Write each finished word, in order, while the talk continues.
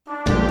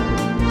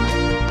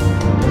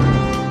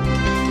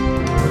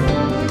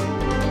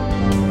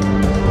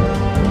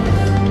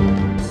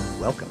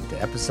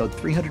episode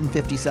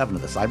 357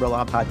 of the Cyber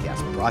Law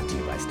Podcast, brought to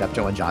you by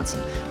Steptoe and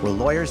Johnson. We're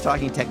lawyers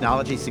talking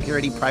technology,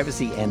 security,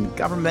 privacy, and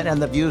government,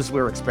 and the views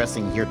we're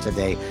expressing here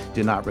today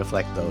do not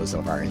reflect those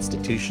of our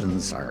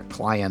institutions, our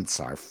clients,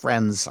 our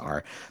friends,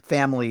 our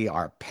family,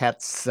 our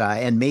pets,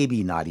 and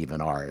maybe not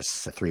even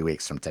ours 3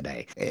 weeks from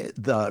today.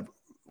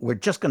 We're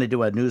just going to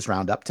do a news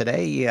roundup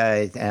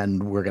today,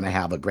 and we're going to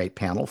have a great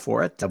panel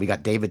for it. We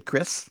got David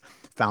Chris,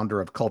 founder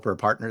of Culper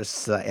Partners,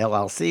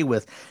 LLC,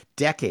 with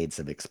decades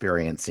of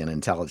experience in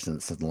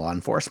intelligence and law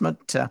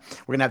enforcement. We're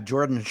going to have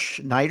Jordan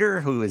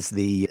Schneider, who is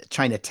the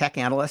China tech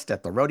analyst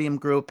at the Rhodium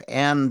Group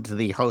and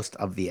the host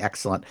of the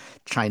excellent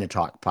China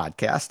Talk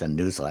podcast and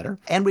newsletter.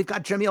 And we've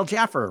got Jamil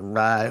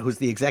Jaffer, who's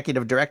the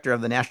executive director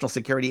of the National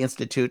Security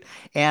Institute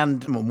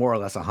and more or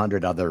less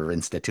 100 other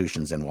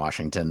institutions in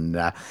Washington.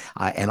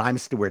 And I'm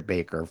Stuart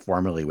Baker,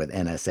 formerly with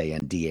NSA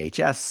and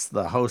DHS,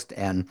 the host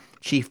and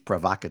chief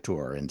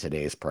provocateur in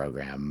today's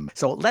program.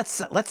 So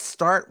let's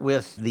start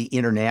with the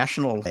international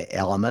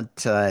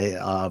element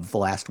of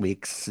last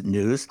week's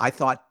news. I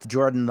thought,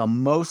 Jordan, the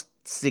most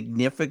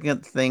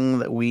significant thing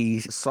that we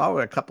saw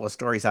were a couple of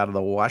stories out of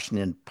the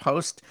Washington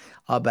Post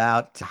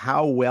about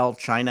how well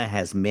China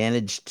has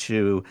managed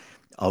to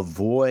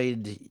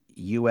avoid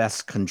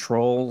U.S.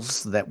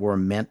 controls that were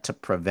meant to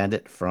prevent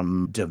it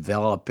from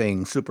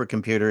developing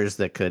supercomputers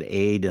that could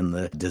aid in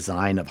the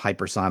design of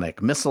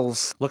hypersonic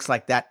missiles. Looks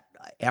like that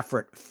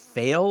effort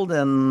failed,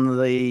 and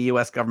the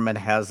U.S. government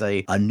has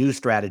a new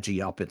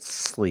strategy up its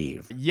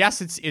sleeve.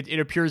 Yes, it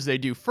appears they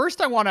do. First,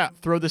 I want to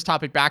throw this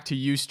topic back to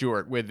you,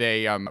 Stuart, with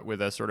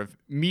a sort of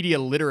media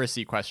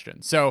literacy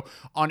question. So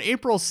on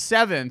April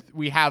 7th,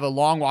 we have a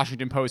long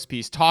Washington Post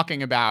piece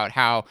talking about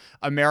how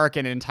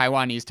American and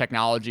Taiwanese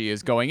technology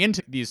is going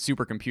into these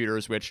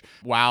supercomputers,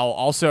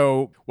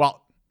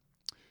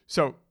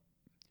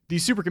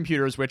 these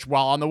supercomputers, which,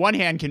 while on the one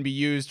hand can be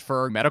used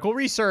for medical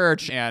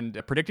research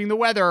and predicting the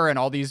weather and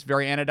all these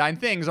very anodyne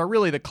things, are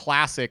really the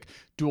classic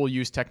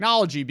dual-use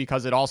technology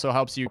because it also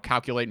helps you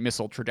calculate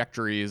missile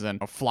trajectories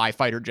and fly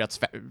fighter jets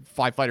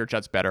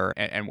better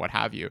and what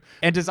have you,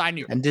 and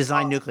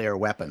design nuclear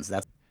weapons.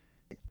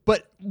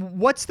 But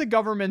what's the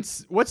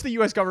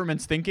U.S.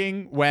 government's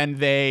thinking when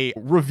they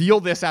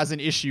reveal this as an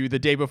issue the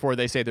day before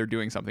they say they're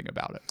doing something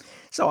about it?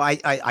 So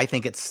I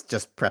think it's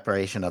just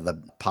preparation of the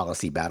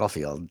policy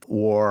battlefield,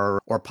 or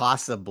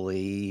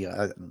possibly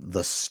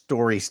the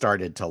story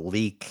started to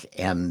leak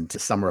and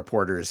some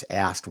reporters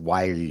asked,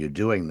 why are you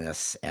doing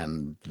this?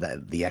 And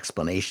the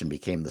explanation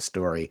became the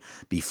story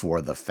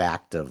before the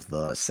fact of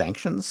the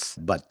sanctions.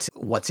 But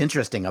what's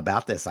interesting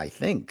about this, I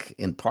think,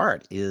 in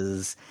part,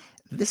 is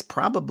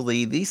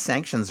these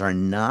sanctions are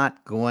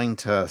not going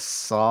to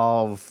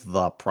solve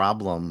the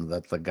problem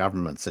that the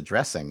government's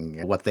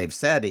addressing. What they've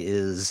said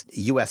is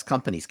U.S.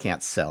 companies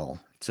can't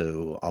sell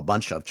to a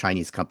bunch of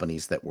Chinese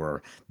companies that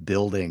were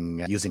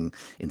building, using,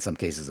 in some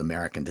cases,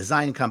 American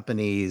design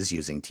companies,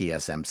 using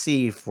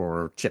TSMC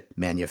for chip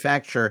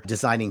manufacture,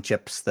 designing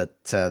chips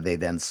that they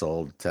then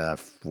sold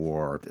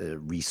for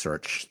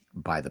research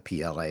by the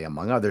PLA,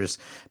 among others,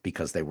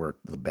 because they were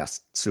the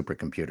best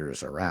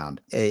supercomputers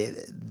around.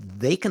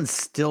 They can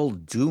still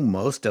do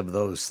most of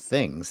those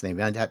things. They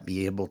might not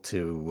be able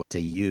to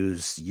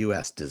use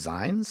U.S.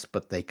 designs,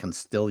 but they can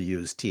still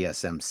use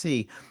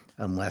TSMC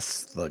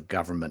unless the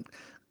government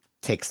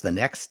takes the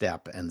next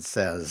step and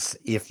says,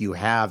 if you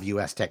have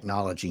U.S.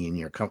 technology in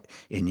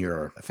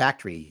your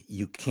factory,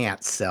 you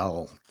can't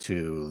sell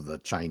to the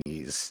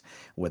Chinese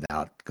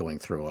without going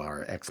through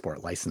our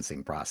export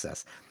licensing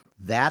process.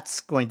 That's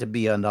going to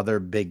be another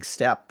big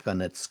step,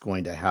 and it's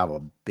going to have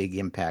a big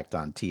impact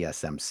on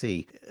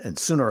TSMC. And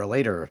sooner or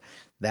later,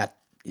 that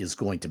is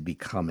going to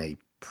become a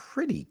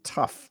pretty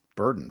tough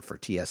burden for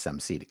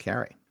TSMC to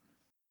carry.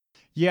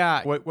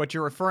 Yeah, what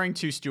you're referring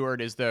to,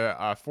 Stuart, is the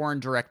foreign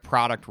direct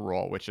product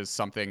rule, which is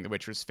something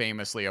which was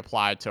famously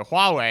applied to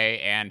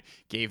Huawei and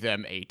gave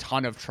them a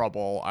ton of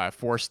trouble,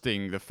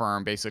 forcing the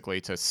firm basically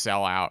to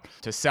sell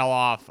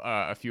off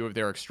a few of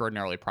their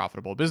extraordinarily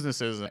profitable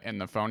businesses in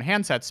the phone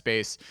handset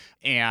space.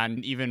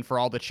 And even for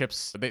all the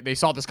chips, they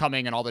saw this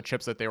coming, and all the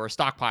chips that they were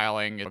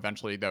stockpiling,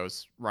 eventually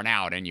those run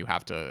out, and you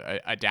have to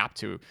adapt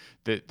to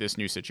this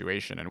new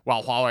situation. And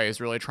while Huawei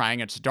is really trying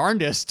its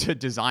darndest to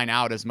design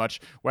out as much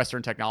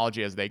Western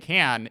technology as they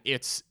can,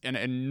 it's an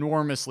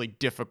enormously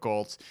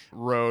difficult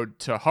road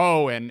to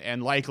hoe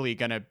and likely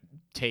going to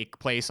take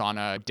place on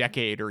a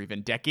decade or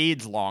even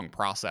decades long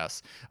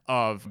process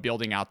of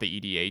building out the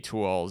EDA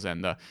tools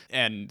and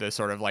the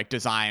sort of like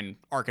design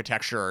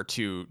architecture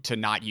to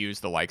not use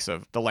the likes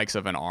of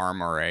an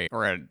ARM or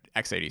an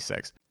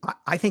x86.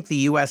 I think the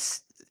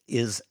US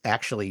is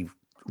actually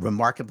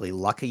remarkably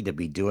lucky to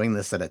be doing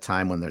this at a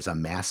time when there's a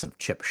massive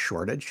chip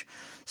shortage,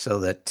 so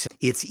that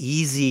it's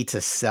easy to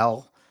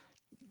sell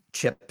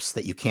chips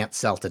that you can't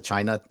sell to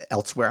China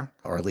elsewhere,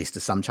 or at least to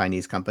some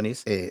Chinese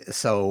companies.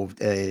 So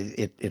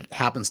it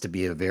happens to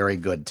be a very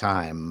good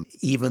time,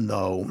 even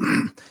though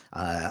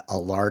a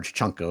large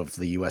chunk of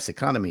the U.S.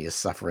 economy is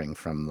suffering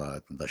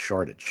from the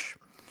shortage.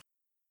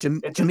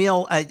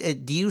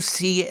 Jamil, do you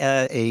see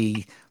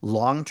a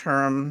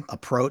long-term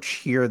approach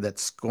here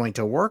that's going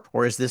to work,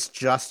 or is this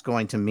just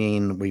going to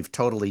mean we've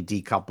totally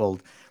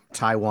decoupled?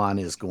 Taiwan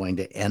is going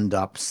to end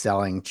up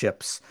selling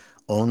chips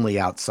only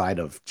outside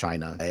of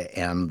China,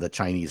 and the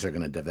Chinese are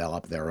going to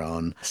develop their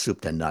own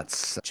soup to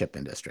nuts chip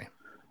industry?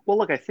 Well,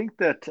 look, I think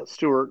that,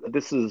 Stuart,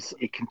 this is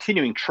a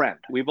continuing trend.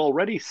 We've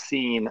already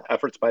seen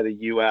efforts by the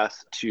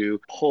U.S. to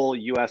pull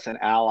U.S. and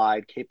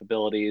allied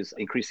capabilities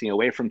increasing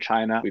away from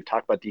China. We've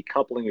talked about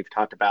decoupling. We've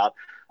talked about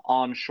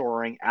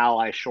onshoring,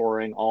 ally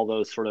shoring, all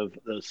those sort of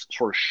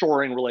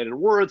shoring related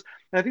words.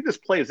 And I think this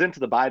plays into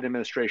the Biden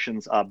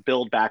administration's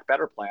Build Back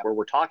Better plan, where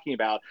we're talking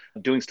about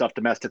doing stuff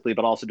domestically,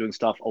 but also doing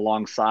stuff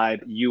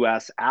alongside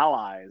U.S.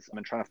 allies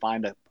and trying to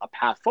find a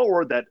path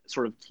forward that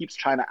sort of keeps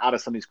China out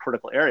of some of these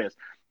critical areas.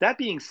 That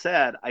being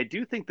said, I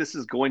do think this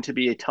is going to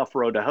be a tough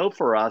road to hoe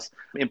for us,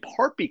 in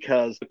part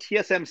because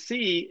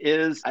TSMC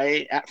is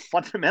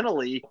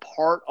fundamentally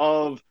part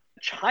of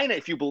China,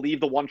 if you believe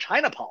the one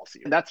China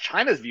policy. And that's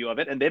China's view of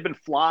it. And they've been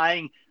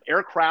flying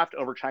aircraft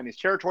over Chinese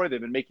territory.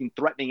 They've been making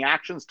threatening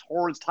actions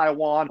towards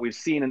Taiwan. We've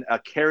seen a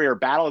carrier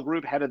battle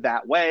group headed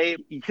that way.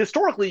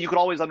 Historically, you could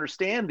always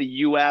understand the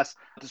U.S.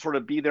 to sort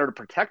of be there to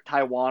protect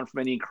Taiwan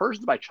from any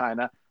incursions by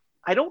China.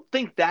 I don't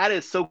think that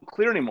is so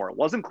clear anymore. It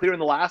wasn't clear in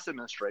the last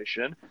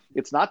administration.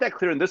 It's not that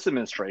clear in this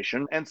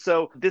administration. And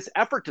so this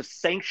effort to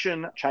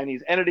sanction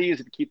Chinese entities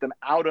and keep them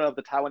out of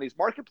the Taiwanese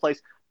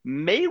marketplace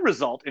may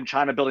result in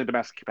China building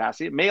domestic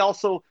capacity. It may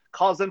also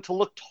cause them to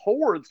look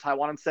towards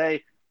Taiwan and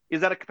say, is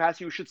that a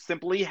capacity we should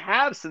simply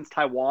have, since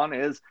Taiwan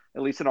is,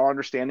 at least in our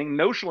understanding,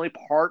 notionally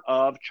part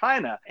of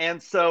China?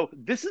 And so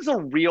this is a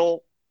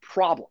real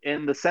problem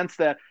in the sense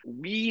that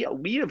we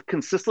have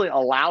consistently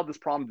allowed this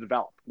problem to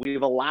develop.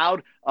 We've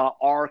allowed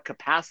our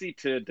capacity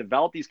to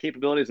develop these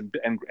capabilities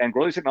and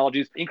grow these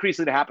technologies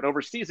increasingly to happen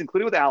overseas,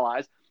 including with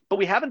allies. But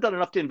we haven't done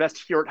enough to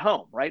invest here at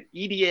home, right?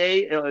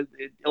 EDA,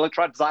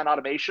 electronic design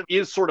automation,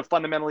 is sort of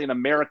fundamentally an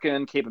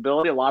American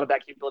capability. A lot of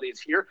that capability is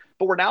here,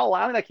 but we're now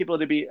allowing that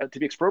capability to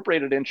be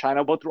expropriated in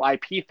China, both through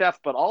IP theft,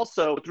 but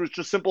also through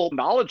just simple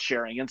knowledge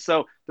sharing. And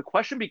so the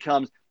question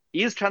becomes,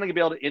 is China going to be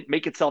able to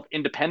make itself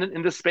independent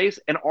in this space?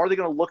 And are they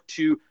going to look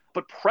to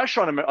put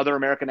pressure on other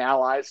American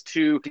allies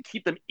to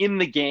keep them in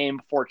the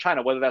game for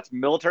China, whether that's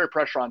military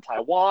pressure on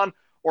Taiwan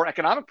or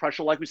economic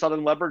pressure, like we saw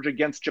them leverage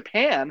against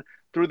Japan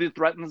through the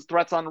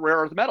threats on rare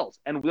earth metals?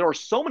 And there are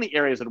so many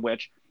areas in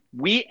which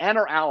we and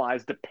our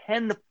allies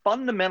depend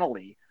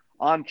fundamentally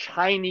on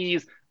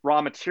Chinese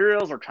raw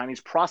materials or Chinese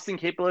processing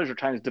capabilities or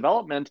Chinese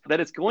development, that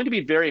it's going to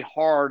be very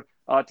hard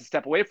to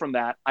step away from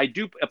that. I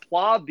do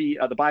applaud the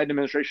Biden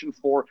administration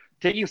for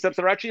taking steps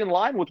that are actually in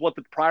line with what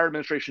the prior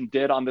administration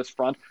did on this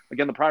front.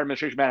 Again, the prior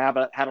administration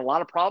had a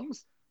lot of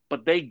problems,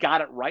 but they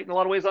got it right in a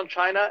lot of ways on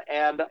China.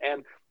 And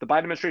the Biden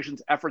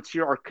administration's efforts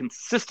here are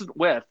consistent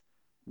with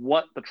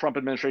what the Trump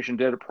administration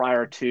did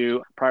prior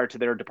to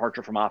their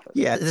departure from office.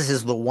 Yeah, this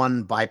is the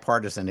one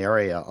bipartisan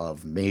area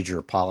of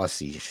major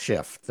policy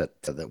shift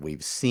that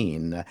we've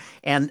seen.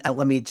 And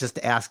let me just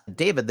ask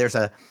David, there's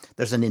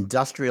an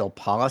industrial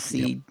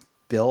policy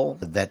bill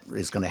that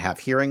is going to have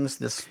hearings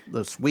this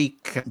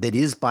week that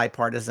is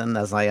bipartisan,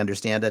 as I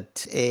understand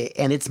it,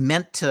 and it's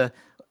meant to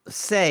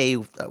say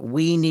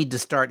we need to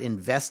start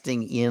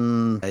investing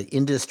in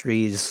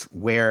industries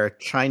where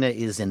China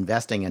is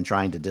investing and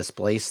trying to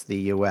displace the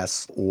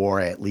U.S.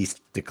 or at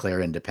least declare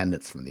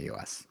independence from the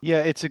U.S. Yeah,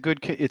 it's a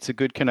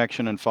good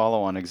connection and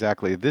follow on.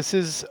 Exactly. This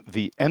is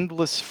the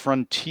Endless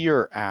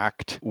Frontier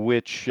Act,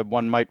 which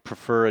one might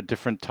prefer a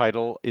different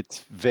title. It's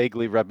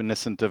vaguely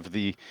reminiscent of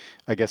the,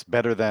 I guess,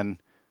 better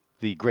than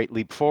the Great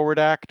Leap Forward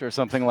Act or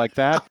something like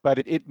that, but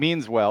it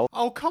means well.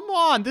 Oh, come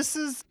on. This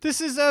is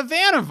a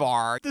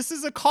Vannevar. This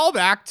is a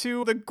callback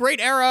to the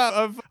great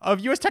era of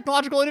U.S.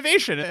 technological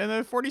innovation in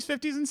the 40s,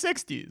 50s, and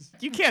 60s.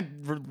 You can't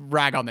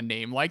rag on the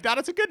name like that.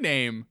 It's a good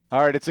name.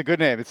 All right, it's a good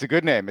name. It's a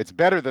good name. It's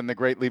better than the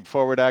Great Leap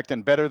Forward Act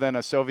and better than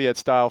a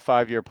Soviet-style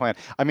 5-year plan.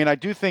 I mean, I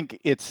do think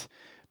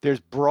there's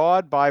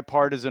broad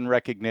bipartisan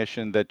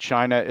recognition that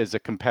China is a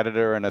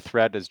competitor and a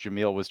threat, as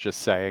Jamil was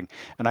just saying.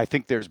 And I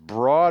think there's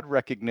broad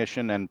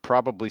recognition and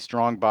probably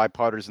strong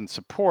bipartisan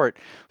support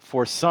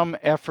for some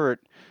effort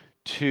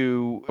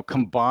to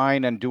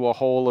combine and do a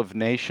whole of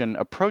nation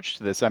approach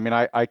to this. I mean,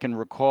 I can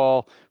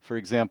recall, for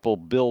example,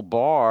 Bill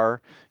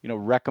Barr,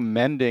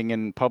 recommending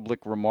in public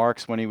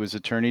remarks when he was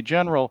Attorney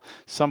General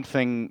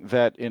something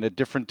that in a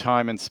different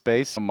time and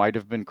space might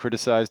have been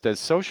criticized as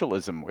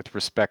socialism with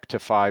respect to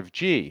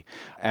 5G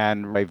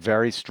and a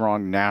very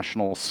strong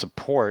national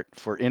support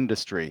for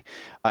industry.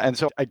 And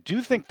so I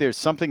do think there's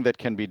something that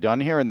can be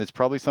done here, and there's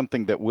probably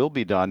something that will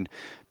be done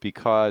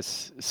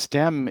because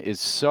STEM is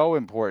so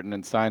important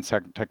in science,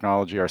 technology,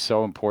 technology are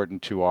so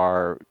important to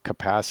our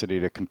capacity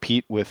to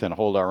compete with and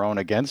hold our own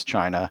against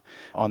China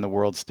on the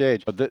world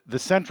stage. But the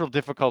central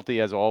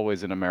difficulty, as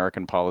always in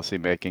American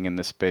policymaking in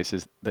this space,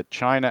 is that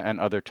China and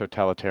other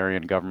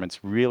totalitarian governments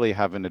really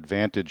have an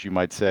advantage, you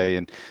might say,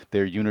 in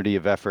their unity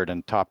of effort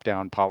and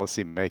top-down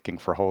policy making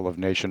for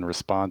whole-of-nation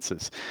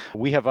responses.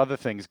 We have other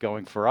things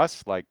going for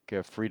us, like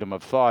freedom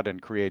of thought and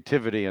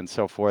creativity and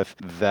so forth,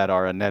 that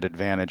are a net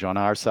advantage on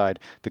our side.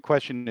 The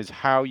question is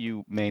how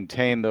you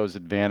maintain those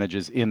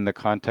advantages in the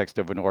context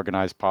of an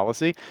organized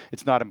policy.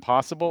 It's not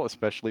impossible,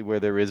 especially where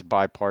there is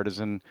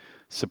bipartisan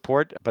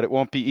support, but it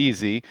won't be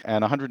easy.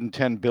 And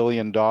 $110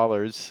 billion,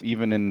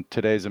 even in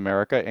today's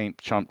America, ain't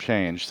chump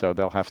change. So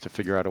they'll have to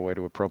figure out a way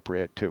to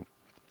appropriate too.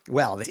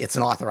 Well, it's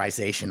an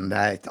authorization.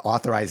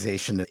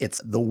 Authorization,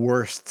 it's the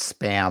worst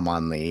spam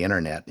on the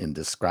internet in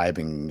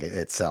describing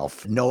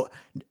itself. No,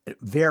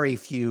 very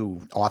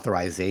few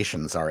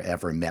authorizations are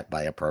ever met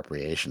by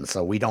appropriation.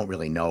 So we don't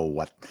really know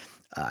what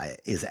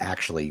is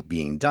actually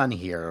being done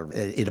here.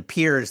 It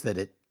appears that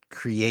it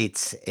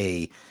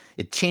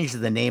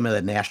changes the name of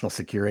the National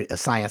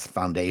Science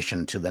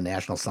Foundation to the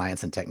National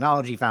Science and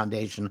Technology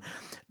Foundation,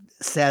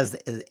 says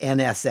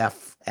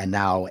NSF and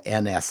now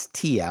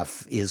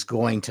NSTF is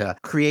going to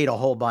create a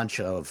whole bunch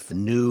of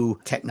new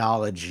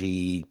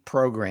technology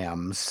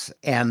programs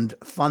and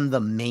fund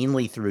them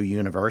mainly through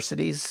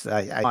universities.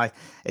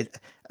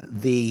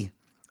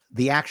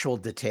 The actual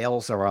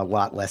details are a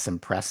lot less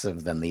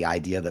impressive than the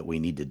idea that we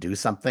need to do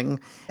something.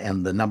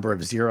 And the number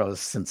of zeros,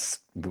 since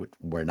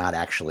we're not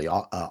actually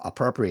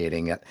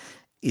appropriating it,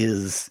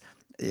 is,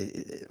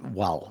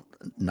 well,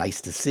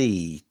 nice to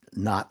see,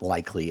 not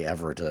likely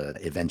ever to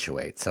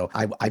eventuate. So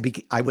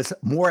I was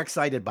more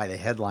excited by the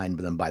headline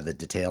than by the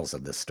details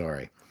of this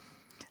story.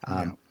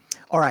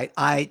 All right.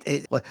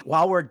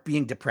 While we're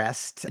being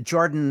depressed,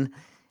 Jordan,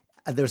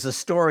 there's a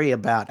story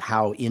about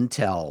how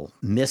Intel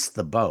missed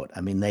the boat.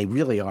 I mean, they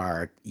really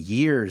are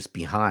years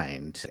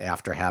behind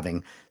after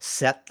having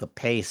set the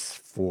pace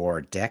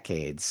for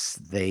decades.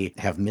 They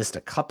have missed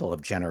a couple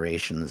of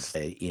generations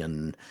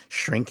in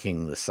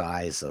shrinking the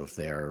size of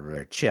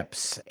their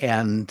chips.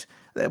 And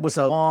there was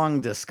a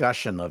long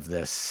discussion of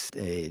this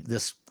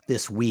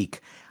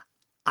week.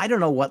 I don't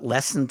know what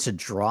lesson to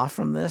draw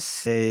from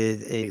this.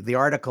 The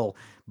article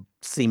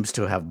seems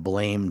to have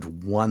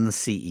blamed one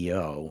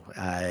CEO,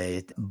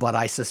 but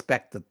I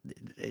suspect that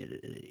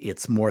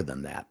it's more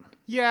than that.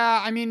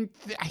 Yeah, I mean,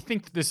 I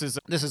think this is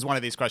one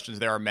of these questions.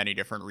 There are many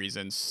different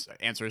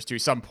answers to.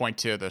 Some point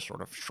to the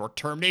sort of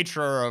short-term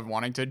nature of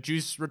wanting to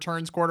juice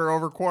returns quarter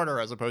over quarter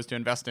as opposed to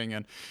investing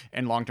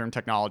in long-term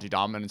technology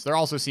dominance. There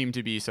also seem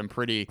to be some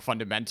pretty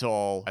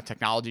fundamental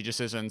technology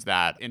decisions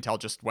that Intel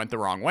just went the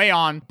wrong way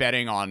on,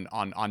 betting on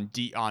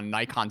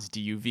Nikon's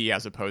DUV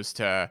as opposed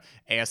to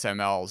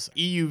ASML's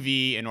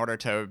EUV in order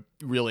to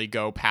really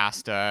go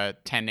past 10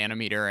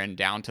 nanometer and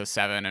down to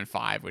 7 and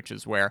 5, which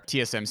is where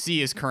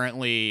TSMC is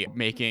currently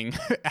making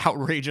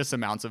outrageous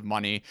amounts of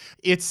money.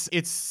 It's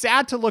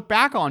sad to look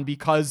back on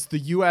because the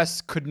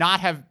US could not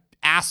have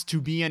asked to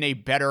be in a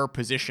better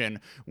position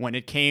when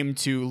it came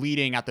to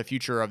leading at the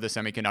future of the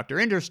semiconductor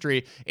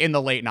industry in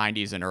the late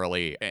 90s and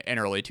early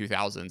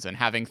 2000s. And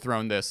having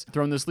thrown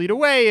this lead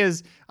away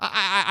is,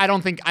 I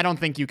don't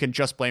think you can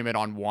just blame it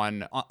on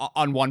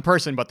one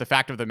person. But the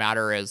fact of the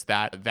matter is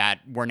that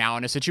we're now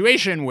in a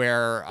situation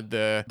where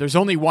there's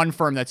only one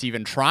firm that's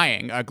even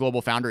trying.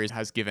 Global Foundries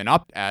has given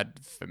up at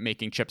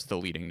making chips the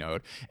leading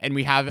node, and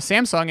we have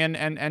Samsung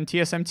and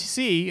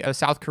TSMC,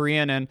 South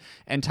Korean and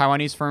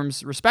Taiwanese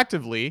firms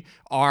respectively,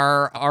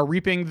 are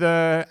reaping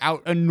the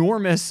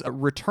enormous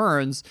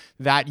returns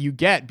that you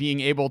get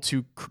being able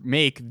to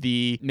make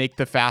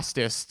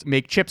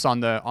chips on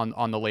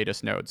the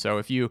latest node. So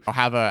if you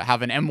have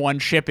an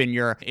M1 chip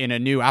in a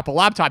new Apple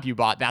laptop you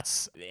bought,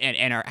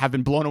 have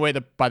been blown away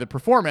by the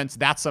performance,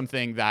 that's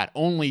something that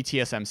only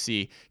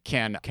TSMC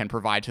can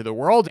provide to the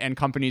world, and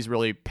companies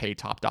really pay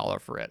top dollar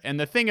for it. And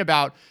the thing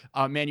about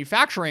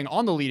manufacturing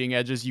on the leading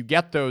edge is you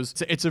get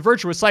those. It's a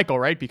virtuous cycle,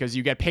 right? Because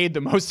you get paid the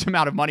most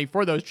amount of money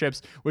for those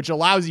chips, which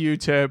allows you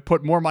to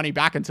put more money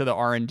back into the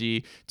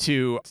R&D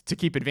to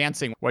keep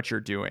advancing what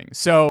you're doing.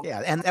 So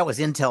yeah, and that was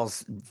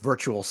Intel's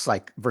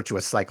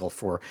virtuous cycle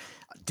for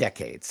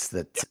decades,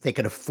 that they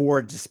could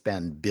afford to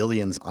spend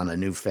billions on a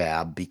new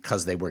fab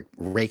because they were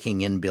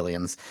raking in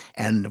billions.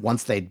 And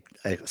once they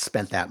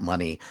spent that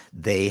money,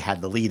 they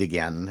had the lead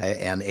again,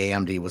 and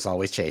AMD was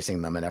always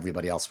chasing them and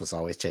everybody else was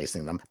always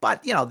chasing them.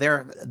 But,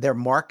 their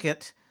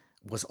market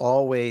was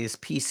always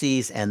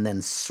PCs and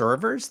then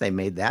servers. They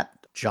made that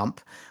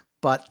jump.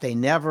 But they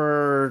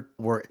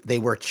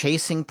were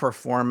chasing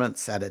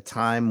performance at a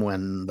time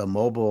when the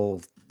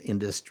mobile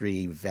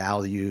industry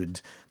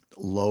valued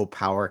low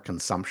power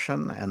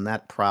consumption. And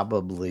that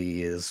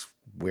probably is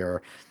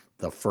where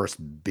the first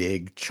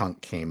big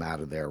chunk came out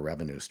of their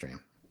revenue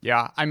stream.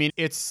 Yeah, I mean,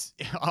 it's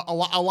a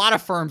lot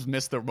of firms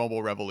miss the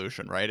mobile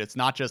revolution, right? It's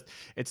not just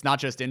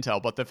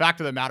Intel, but the fact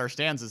of the matter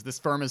stands is this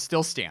firm is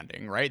still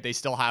standing, right? They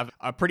still have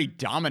a pretty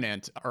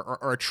dominant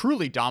or a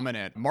truly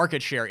dominant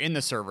market share in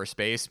the server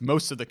space.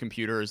 Most of the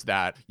computers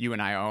that you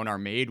and I own are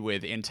made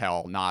with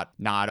Intel, not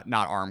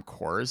ARM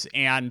cores,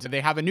 and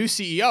they have a new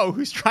CEO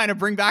who's trying to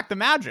bring back the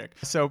magic.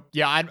 So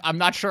yeah, I'm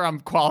not sure I'm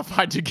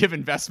qualified to give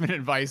investment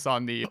advice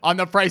on the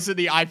price of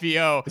the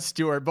IPO,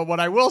 Stuart. But what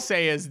I will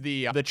say is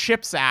the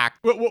CHIPS Act,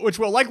 which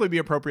will likely be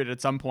appropriate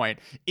at some point,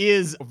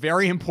 is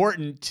very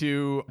important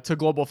to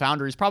global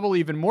foundries, probably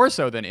even more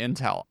so than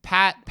Intel.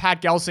 Pat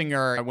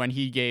Gelsinger, when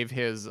he gave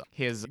his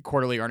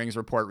quarterly earnings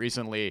report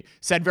recently,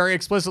 said very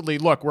explicitly,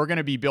 look, we're going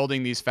to be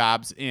building these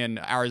fabs in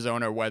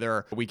Arizona,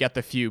 whether we get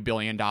the few $1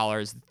 billion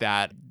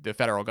that the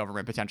federal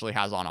government potentially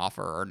has on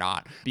offer or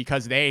not,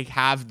 because they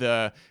have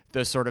the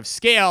sort of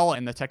scale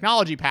and the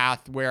technology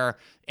path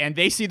and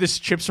they see this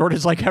chip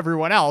shortage like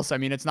everyone else. I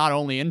mean, it's not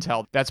only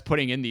Intel that's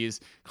putting in these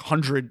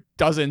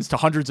dozens to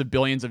hundreds of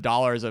billions of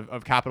dollars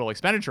of capital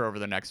expenditure over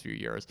the next few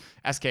years.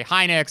 SK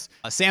Hynix,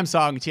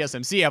 Samsung,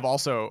 TSMC have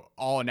also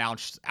all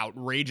announced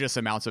outrageous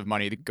amounts of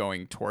money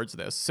going towards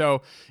this.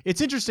 So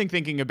it's interesting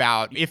thinking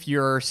about if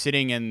you're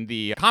sitting in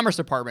the Commerce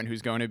Department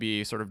who's going to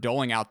be sort of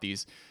doling out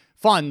these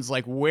funds,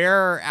 like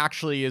where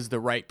actually is the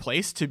right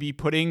place to be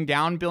putting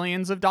down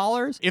billions of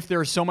dollars if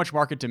there's so much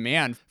market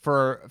demand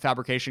for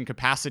fabrication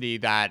capacity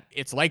that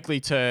it's likely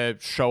to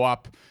show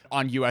up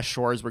on U.S.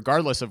 shores,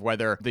 regardless of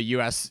whether the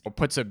U.S.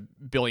 puts $1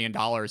 billion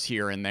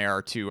here and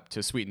there to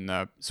sweeten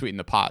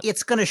the pot.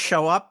 It's going to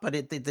show up,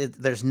 but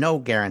there's no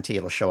guarantee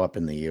it'll show up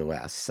in the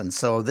U.S. And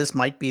so this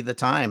might be the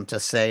time to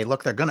say,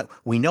 look,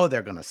 we know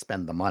they're going to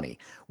spend the money.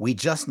 We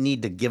just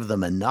need to give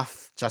them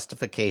enough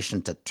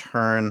justification to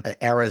turn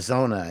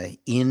Arizona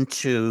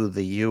into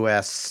the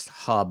U.S.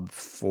 hub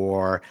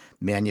for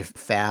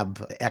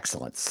fab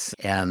excellence.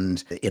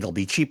 And it'll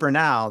be cheaper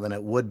now than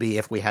it would be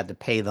if we had to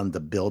pay them to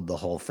build the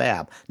whole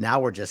fab. Now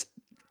we're just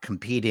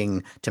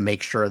competing to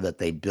make sure that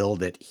they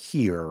build it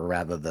here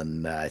rather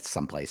than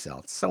someplace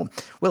else. So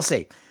we'll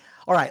see.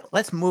 All right,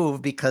 let's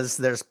move, because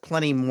there's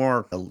plenty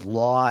more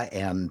law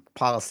and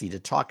policy to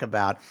talk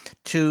about,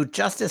 to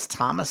Justice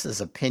Thomas's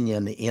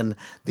opinion in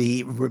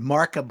the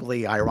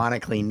remarkably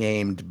ironically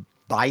named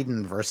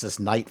Biden versus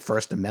Knight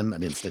First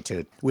Amendment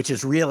Institute, which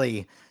is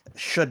really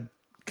should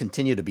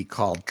continue to be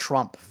called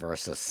Trump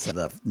versus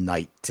the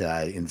Knight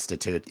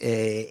Institute.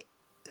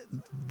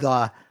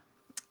 That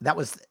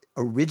was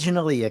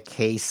originally a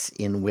case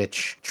in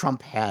which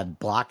Trump had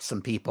blocked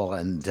some people,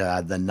 and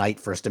the Knight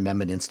First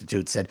Amendment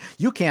Institute said,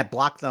 you can't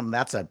block them.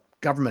 That's a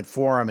government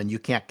forum, and you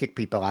can't kick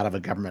people out of a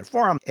government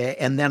forum.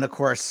 And then, of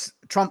course,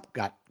 Trump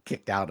got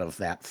kicked out of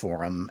that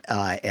forum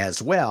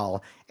as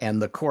well.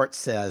 And the court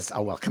says,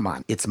 oh, well, come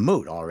on, it's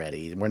moot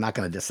already. We're not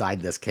going to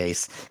decide this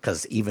case,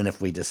 because even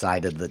if we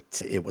decided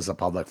that it was a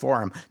public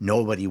forum,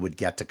 nobody would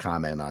get to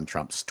comment on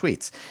Trump's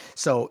tweets.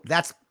 So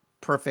that's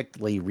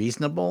perfectly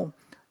reasonable.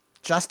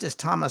 Justice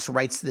Thomas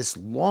writes this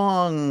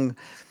long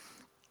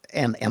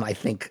and I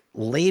think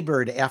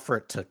labored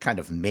effort to kind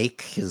of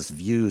make his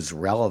views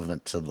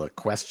relevant to the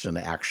question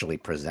actually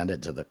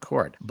presented to the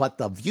court. But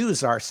the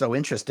views are so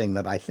interesting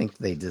that I think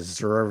they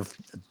deserve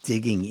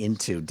digging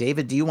into.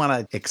 David, do you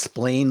want to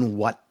explain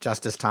what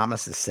Justice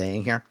Thomas is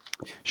saying here?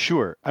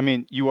 Sure. I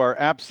mean, you are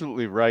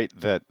absolutely right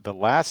that the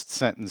last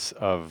sentence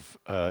of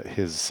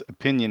his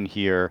opinion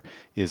here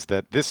is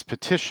that this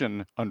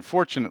petition,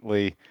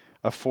 unfortunately,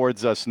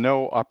 affords us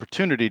no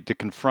opportunity to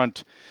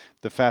confront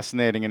the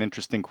fascinating and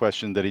interesting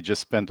question that he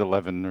just spent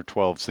 11 or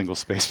 12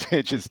 single-space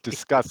pages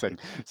discussing.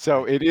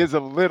 So it is a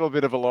little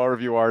bit of a law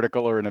review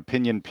article or an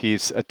opinion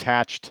piece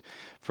attached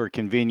for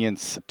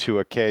convenience to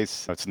a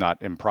case. It's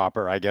not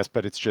improper, I guess,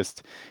 but it's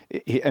just,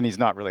 and he's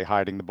not really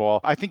hiding the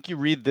ball. I think you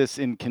read this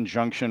in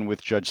conjunction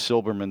with Judge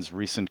Silberman's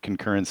recent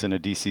concurrence in a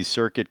DC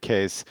Circuit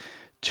case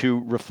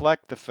to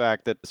reflect the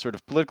fact that sort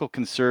of political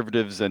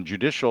conservatives and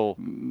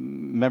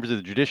members of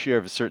the judiciary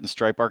of a certain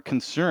stripe are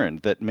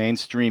concerned that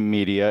mainstream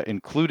media,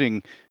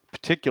 including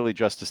particularly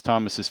Justice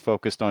Thomas, is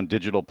focused on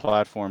digital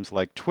platforms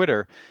like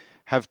Twitter,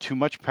 have too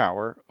much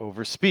power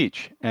over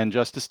speech. And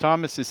Justice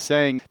Thomas is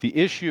saying the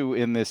issue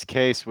in this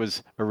case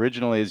was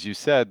originally, as you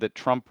said, that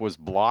Trump was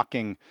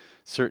blocking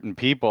certain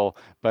people.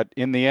 But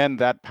in the end,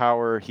 that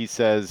power, he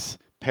says,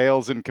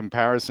 pales in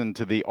comparison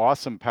to the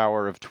awesome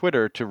power of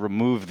Twitter to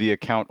remove the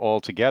account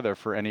altogether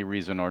for any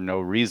reason or no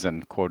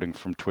reason, quoting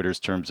from Twitter's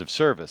terms of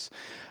service.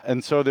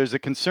 And so there's a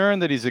concern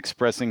that he's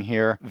expressing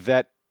here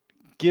that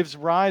gives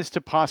rise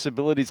to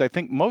possibilities, I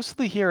think,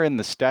 mostly here in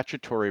the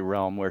statutory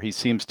realm, where he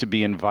seems to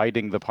be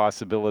inviting the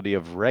possibility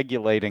of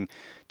regulating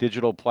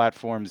digital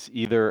platforms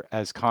either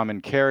as common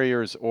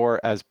carriers or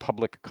as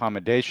public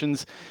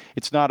accommodations.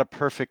 It's not a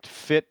perfect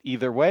fit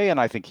either way, and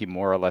I think he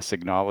more or less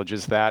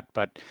acknowledges that,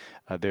 but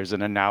there's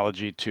an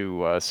analogy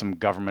to some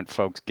government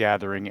folks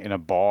gathering in a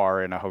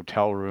bar in a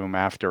hotel room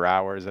after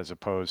hours as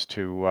opposed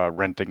to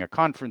renting a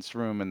conference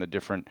room and the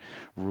different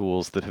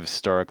rules that have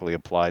historically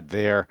applied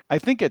there. I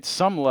think at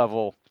some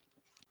level,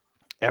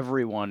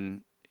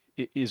 everyone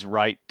is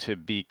right to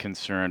be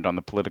concerned on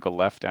the political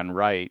left and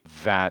right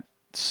that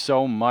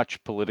so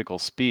much political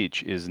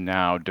speech is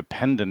now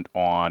dependent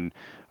on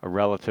a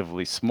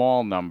relatively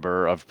small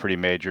number of pretty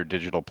major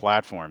digital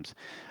platforms.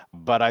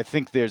 But I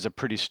think there's a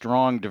pretty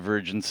strong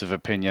divergence of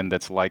opinion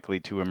that's likely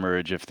to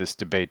emerge if this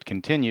debate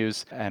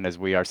continues. And as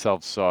we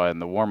ourselves saw in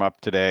the warm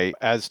up today,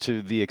 as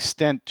to the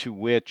extent to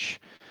which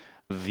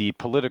the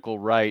political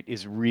right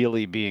is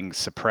really being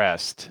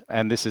suppressed.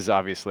 And this is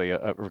obviously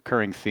a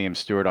recurring theme,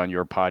 Stuart, on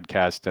your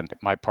podcast. And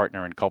my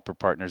partner and Culper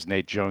Partners,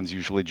 Nate Jones,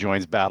 usually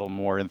joins battle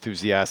more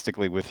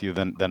enthusiastically with you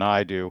than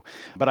I do.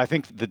 But I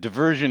think the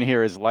diversion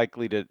here is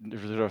likely to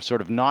sort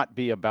of not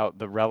be about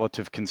the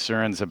relative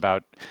concerns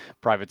about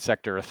private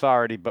sector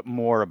authority, but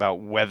more about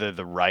whether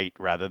the right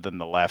rather than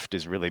the left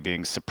is really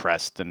being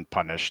suppressed and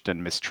punished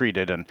and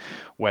mistreated, and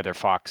whether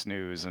Fox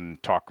News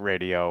and talk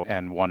radio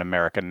and One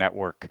American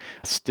Network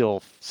still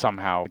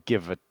somehow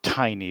give a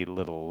tiny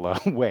little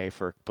way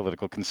for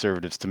political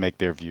conservatives to make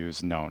their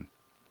views known.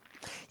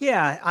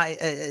 Yeah,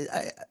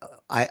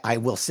 I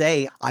will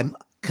say I'm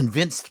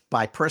convinced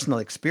by personal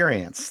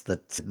experience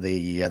that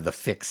the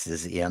fix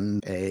is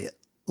in.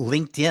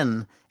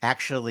 LinkedIn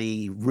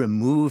actually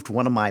removed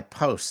one of my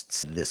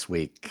posts this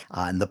week.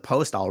 And the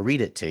post, I'll read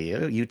it to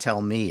you. You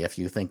tell me if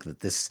you think that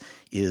this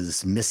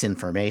is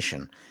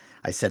misinformation.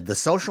 I said, the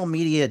social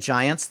media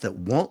giants that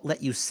won't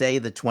let you say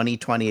the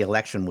 2020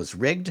 election was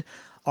rigged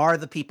are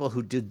the people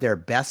who did their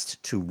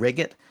best to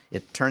rig it.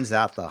 It turns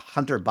out the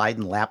Hunter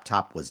Biden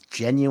laptop was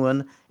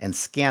genuine and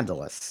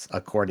scandalous,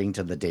 according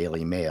to the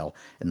Daily Mail.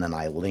 And then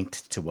I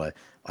linked to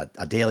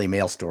a Daily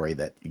Mail story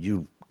that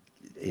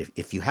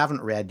if you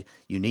haven't read,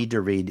 you need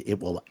to read. It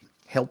will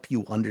help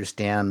you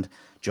understand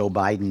Joe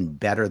Biden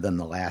better than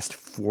the last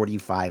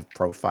 45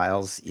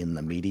 profiles in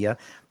the media.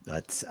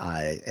 But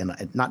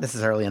and not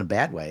necessarily in a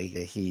bad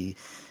way.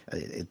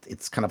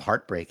 It's kind of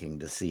heartbreaking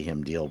to see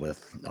him deal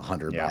with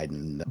Hunter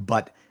Biden.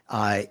 But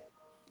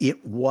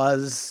it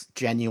was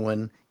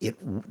genuine.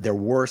 There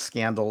were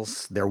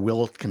scandals. There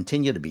will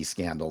continue to be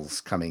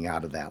scandals coming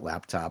out of that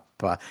laptop.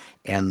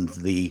 And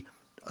the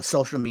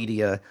social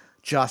media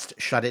just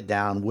shut it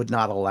down, would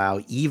not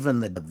allow even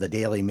the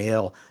Daily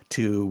Mail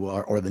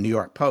or the New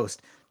York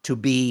Post to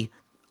be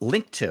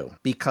linked to,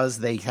 because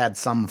they had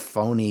some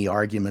phony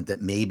argument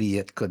that maybe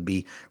it could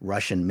be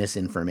Russian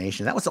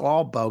misinformation. That was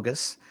all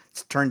bogus.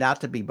 It's turned out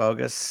to be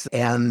bogus.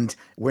 And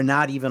we're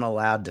not even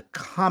allowed to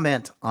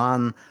comment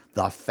on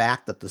the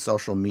fact that the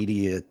social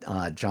media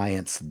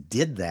giants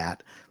did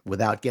that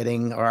without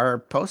getting our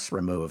posts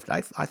removed.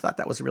 I thought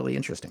that was really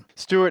interesting.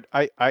 Stuart,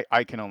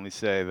 I can only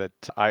say that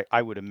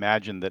I would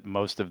imagine that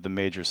most of the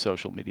major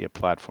social media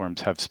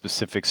platforms have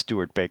specific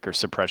Stuart Baker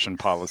suppression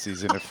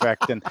policies in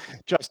effect, and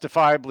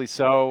justifiably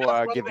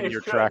so, given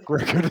your track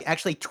record.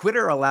 Actually,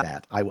 Twitter allowed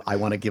that. I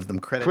want to give them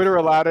credit. Twitter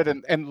allowed it,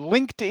 and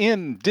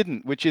LinkedIn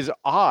didn't, which is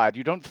odd.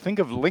 You don't think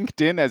of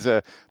LinkedIn as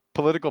a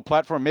political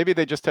platform. Maybe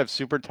they just have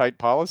super tight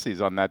policies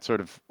on that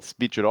sort of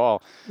speech at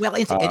all. Well,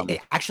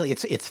 actually,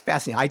 it's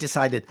fascinating. I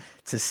decided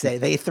to say,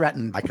 they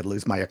threatened I could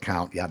lose my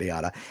account, yada,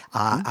 yada.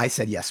 I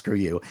said, yes, screw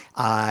you,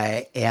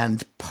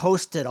 and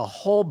posted a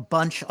whole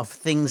bunch of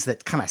things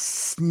that kind of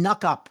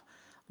snuck up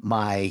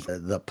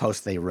the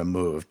post they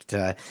removed,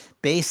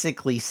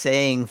 basically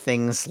saying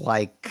things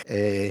like,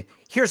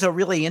 here's a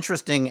really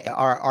interesting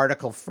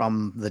article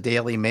from the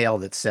Daily Mail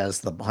that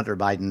says the Hunter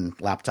Biden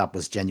laptop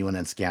was genuine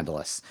and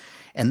scandalous.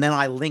 And then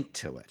I linked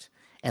to it.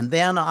 And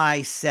then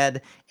I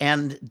said,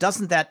 and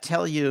doesn't that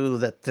tell you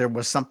that there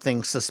was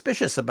something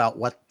suspicious about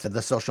what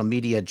the social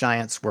media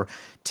giants were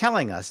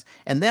telling us?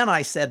 And then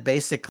I said,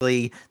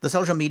 basically, the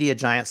social media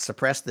giants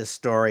suppressed this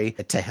story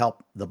to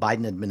help the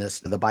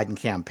Biden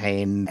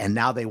campaign, and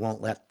now they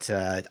won't let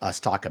us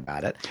talk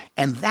about it.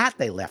 And that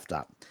they left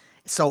up.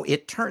 So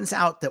it turns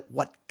out that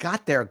what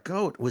got their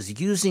goat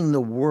was using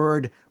the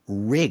word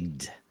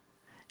rigged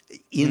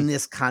in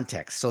this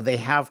context. So they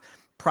have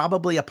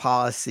probably a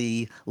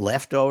policy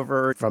left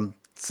over from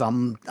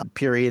some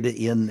period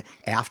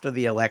after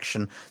the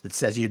election that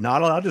says you're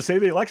not allowed to say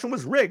the election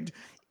was rigged,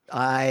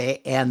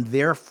 and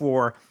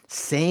therefore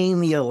saying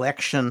the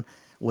election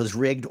was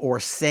rigged or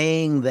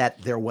saying that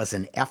there was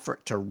an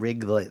effort to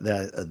rig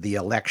the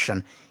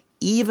election,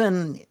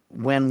 even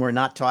when we're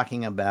not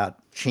talking about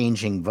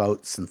changing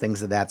votes and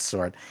things of that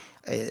sort,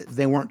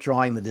 they weren't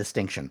drawing the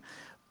distinction.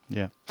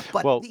 Yeah.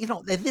 But,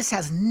 this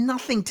has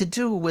nothing to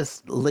do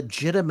with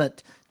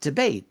legitimate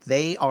debate.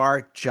 They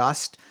are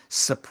just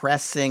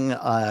suppressing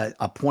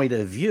a point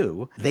of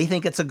view. They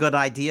think it's a good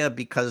idea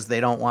because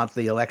they don't want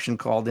the election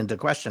called into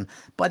question.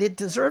 But it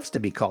deserves to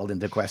be called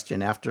into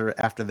question after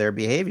their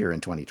behavior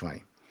in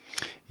 2020.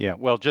 Yeah,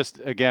 well,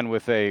 just again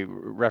with a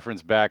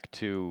reference back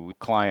to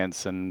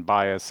clients and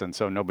bias, and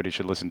so nobody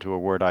should listen to a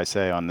word I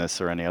say on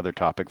this or any other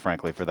topic,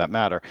 frankly, for that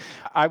matter.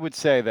 I would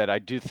say that I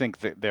do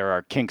think that there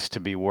are kinks to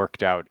be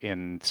worked out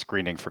in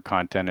screening for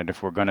content, and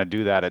if we're going to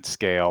do that at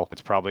scale,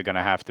 it's probably going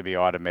to have to be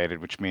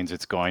automated, which means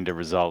it's going to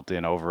result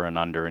in over and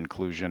under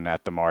inclusion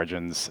at the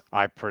margins.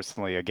 I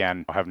personally,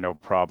 again, have no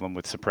problem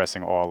with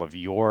suppressing all of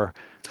your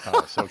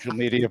social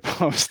media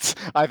posts.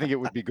 I think it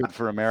would be good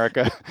for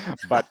America,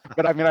 but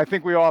I mean, I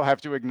think we all have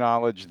to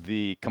acknowledge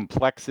the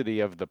complexity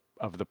of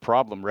the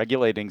problem.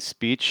 Regulating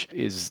speech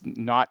is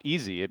not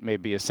easy. It may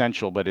be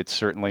essential, but it's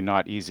certainly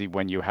not easy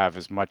when you have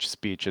as much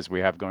speech as we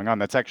have going on.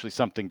 That's actually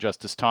something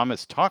Justice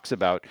Thomas talks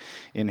about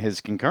in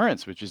his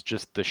concurrence, which is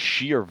just the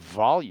sheer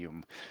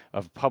volume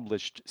of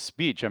published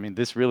speech. I mean,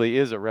 this really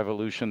is a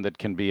revolution that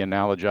can be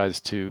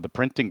analogized to the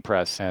printing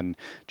press and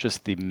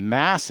just the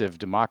massive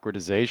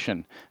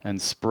democratization and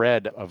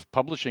spread of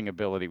publishing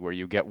ability, where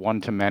you get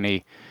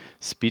one-to-many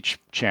speech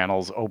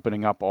channels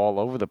opening up all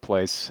over the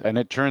place. And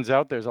it turns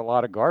out there's a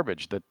lot of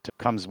garbage that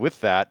comes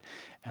with that.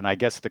 And I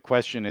guess the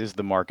question is,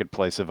 the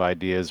marketplace of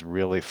ideas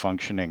really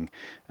functioning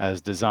as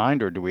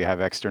designed, or do we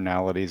have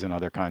externalities and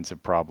other kinds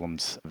of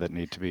problems that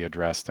need to be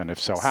addressed? And if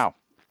so, how?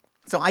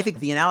 So I think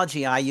the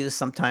analogy I use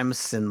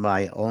sometimes in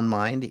my own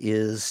mind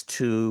is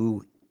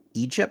to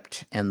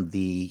Egypt and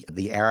the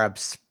Arab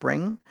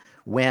Spring,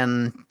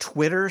 when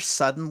Twitter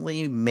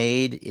suddenly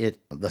made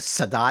the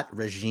Sadat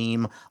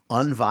regime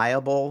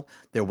unviable.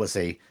 There was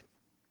a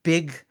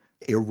big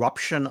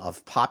eruption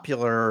of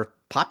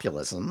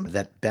populism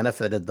that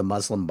benefited the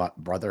Muslim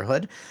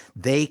Brotherhood.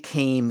 They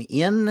came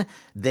in,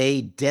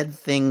 they did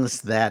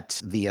things that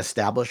the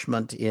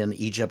establishment in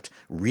Egypt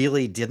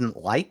really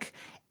didn't like,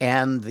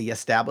 and the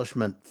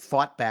establishment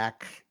fought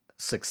back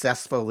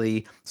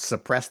successfully,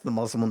 suppressed the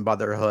Muslim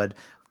Brotherhood,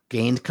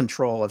 gained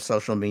control of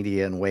social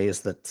media in ways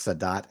that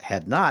Sadat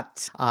had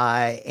not.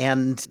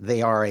 And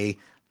they are a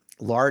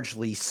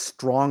largely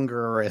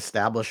stronger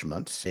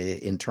establishment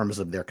in terms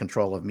of their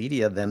control of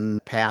media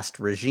than past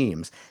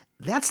regimes.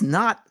 That's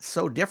not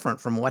so different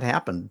from what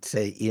happened,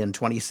 say, in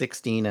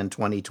 2016 and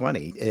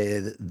 2020.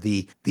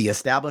 The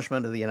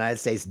establishment of the United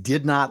States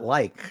did not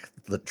like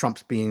the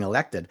Trumps being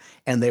elected,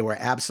 and they were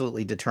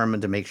absolutely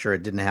determined to make sure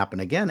it didn't happen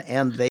again,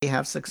 and they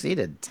have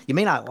succeeded. You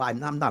may not lie.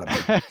 I'm not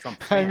a big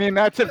Trump fan. I mean,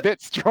 that's a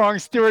bit strong,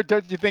 Stuart.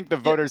 Don't you think the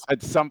voters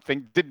had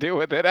something to do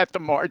with it at the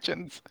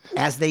margins?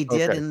 As they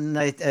did in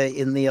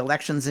the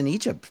elections in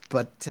Egypt.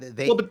 But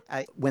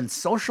when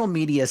social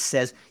media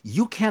says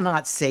you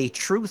cannot say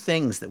true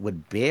things that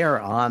would bear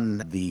on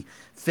the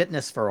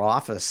fitness for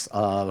office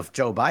of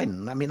Joe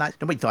Biden, I mean,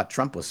 nobody thought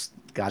Trump was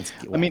God's.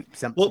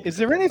 Is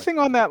there anything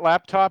on that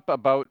laptop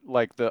about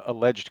like the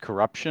alleged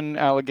corruption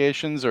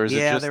allegations, or is it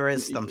just? There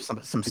is some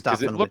stuff.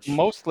 Because it looked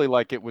mostly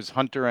like it was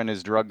Hunter and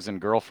his drugs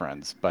and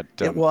girlfriends, but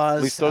it was.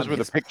 At least those were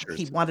the pictures.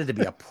 He wanted to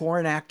be a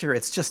porn actor.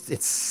 It's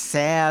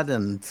sad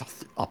and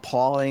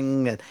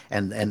appalling,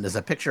 and there's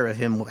a picture of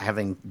him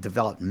having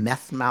developed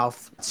meth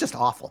mouth. It's just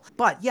awful.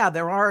 But yeah,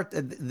 there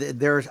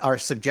are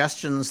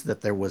suggestions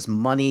that there was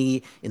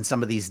money in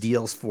some of these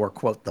deals for,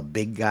 quote, the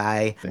big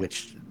guy,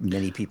 which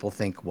many people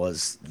think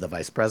was the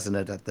vice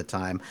president at the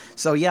time.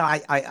 So yeah,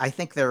 I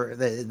think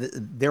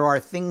there are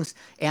things,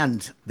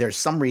 and there's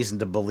some reason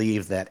to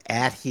believe that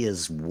at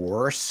his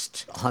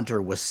worst,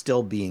 Hunter was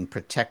still being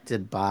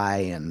protected by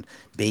and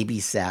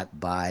babysat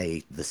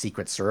by the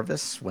Secret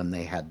Service when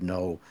they had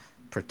no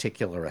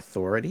particular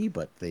authority,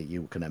 but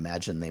you can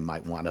imagine they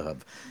might want to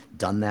have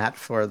done that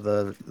for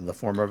the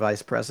former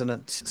vice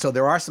president. So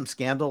there are some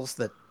scandals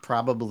that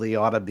probably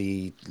ought to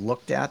be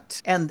looked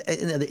at. And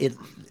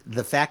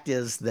the fact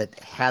is that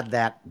had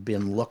that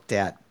been looked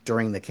at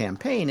during the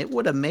campaign, it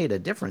would have made a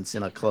difference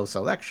in a close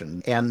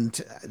election. And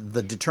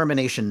the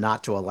determination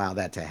not to allow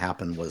that to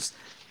happen was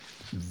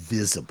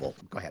visible.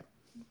 Go ahead.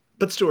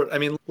 But Stuart, I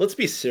mean, let's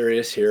be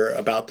serious here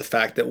about the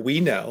fact that we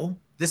know,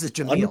 this is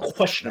Jamil,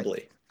 unquestionably,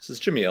 right? This is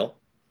Jamil,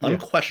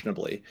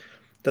 unquestionably,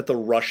 that the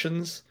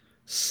Russians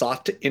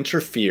sought to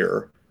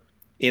interfere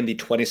in the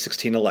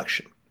 2016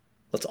 election.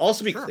 Let's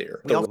also be clear.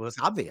 It was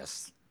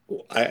obvious.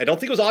 I don't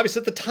think it was obvious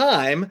at the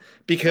time,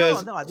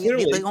 because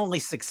clearly the only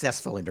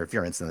successful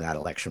interference in that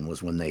election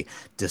was when they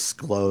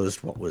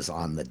disclosed what was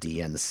on the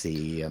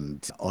DNC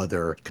and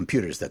other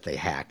computers that they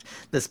hacked.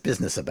 This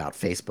business about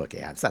Facebook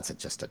ads, that's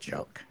just a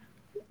joke.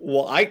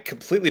 Well, I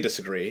completely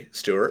disagree,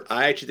 Stuart.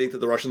 I actually think that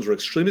the Russians were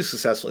extremely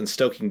successful in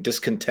stoking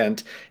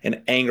discontent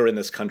and anger in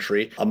this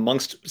country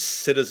amongst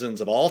citizens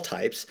of all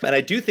types. And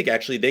I do think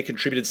actually they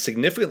contributed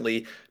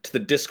significantly to the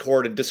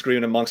discord and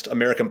disagreement amongst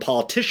American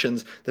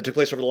politicians that took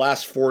place over the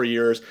last 4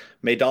 years,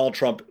 made Donald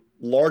Trump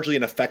largely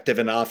ineffective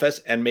in office,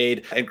 and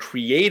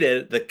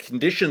created the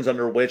conditions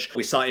under which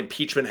we saw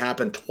impeachment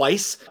happen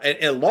twice. And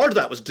a large of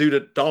that was due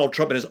to Donald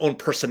Trump and his own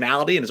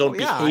personality and his own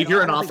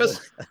behavior in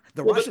office.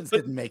 The Russians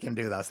didn't make him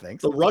do those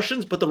things.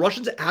 But the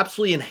Russians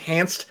absolutely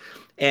enhanced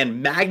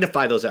and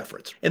magnify those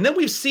efforts. And then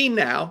we've seen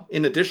now,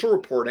 in additional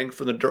reporting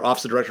from the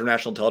Office of Director of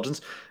National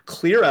Intelligence,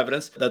 clear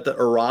evidence that the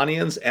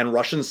Iranians and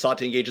Russians sought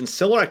to engage in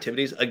similar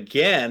activities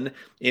again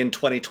in the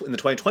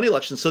 2020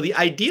 election. So the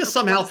idea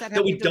somehow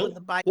that we don't.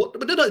 Well,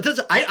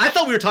 I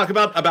thought we were talking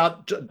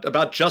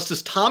about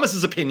Justice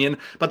Thomas's opinion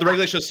about the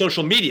regulation of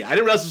social media. I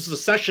didn't realize this was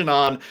a session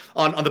on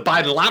the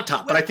Biden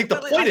laptop. But I think the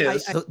point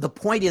is the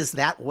point is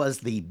that was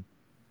the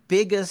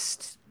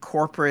biggest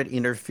corporate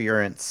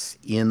interference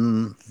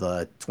in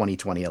the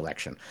 2020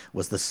 election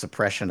was the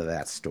suppression of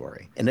that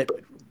story. And it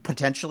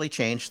potentially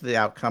changed the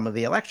outcome of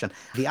the election.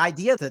 The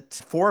idea that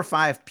 4 or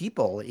 5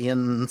 people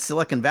in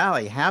Silicon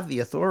Valley have the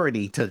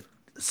authority to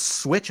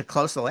switch a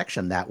close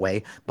election that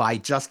way by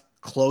just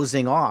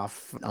closing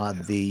off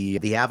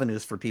the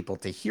avenues for people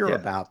to hear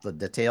about the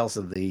details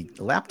of the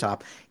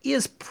laptop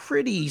is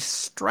pretty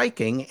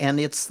striking, and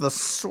it's the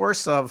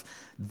source of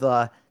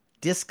the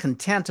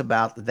discontent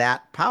about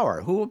that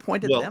power. Who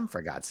appointed them,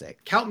 for God's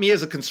sake? Count me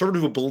as a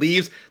conservative who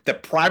believes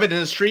that private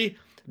industry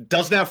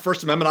doesn't have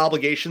First Amendment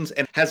obligations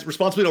and has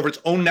responsibility over its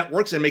own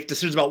networks and make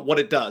decisions about what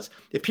it does.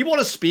 If people want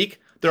to speak,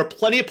 there are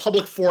plenty of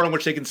public fora in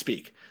which they can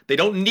speak. They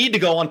don't need to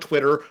go on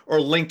Twitter or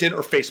LinkedIn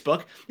or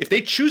Facebook. If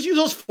they choose to use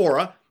those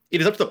fora, it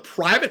is up to the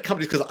private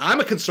companies, because I'm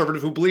a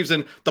conservative who believes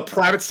in the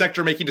private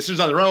sector making decisions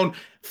on their own,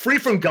 free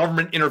from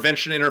government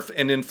intervention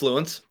and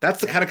influence.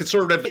 That's the kind of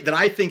conservative that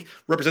I think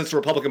represents the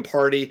Republican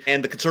Party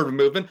and the conservative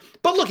movement.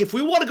 But look, if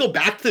we want to go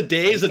back to the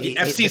days of the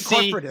FCC...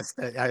 The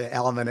corporatist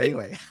element,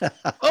 anyway.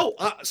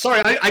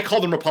 Sorry, I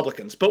call them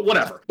Republicans, but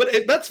whatever.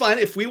 But that's fine.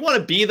 If we want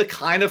to be the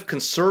kind of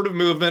conservative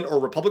movement or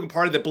Republican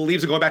Party that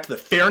believes in going back to the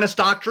fairness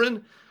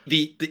doctrine,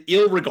 the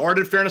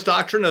ill-regarded fairness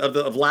doctrine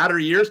of latter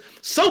years,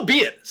 so be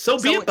it.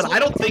 But I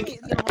don't think.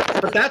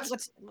 But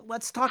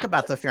let's talk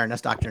about the fairness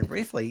doctrine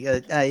briefly.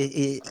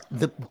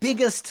 The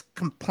biggest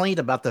complaint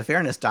about the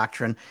fairness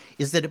doctrine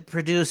is that it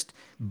produced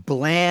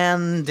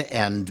bland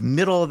and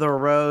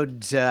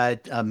middle-of-the-road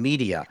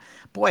media.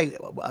 Boy,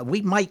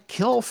 we might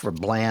kill for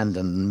bland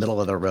and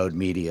middle-of-the-road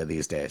media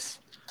these days.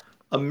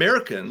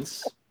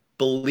 Americans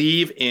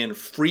believe in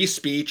free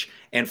speech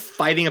and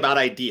fighting about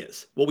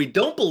ideas. What we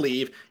don't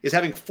believe is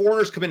having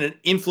foreigners come in and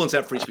influence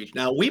that free speech.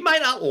 Now, we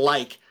might not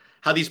like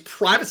how these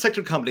private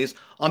sector companies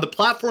on the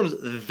platforms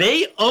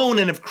they own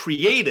and have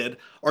created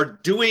are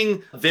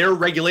doing their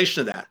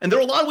regulation of that. And there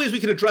are a lot of ways we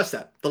can address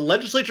that. The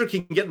legislature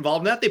can get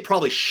involved in that. They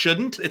probably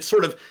shouldn't. It's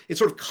sort of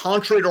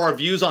contrary to our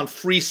views on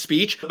free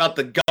speech about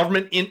the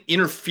government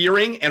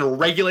interfering and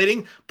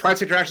regulating private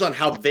sector actions on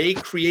how they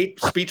create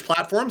speech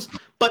platforms.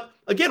 But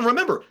again,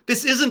 remember,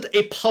 this isn't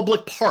a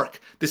public park.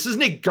 This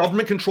isn't a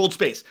government-controlled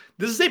space.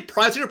 This is a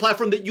private sector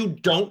platform that you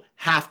don't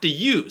have to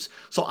use.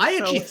 So I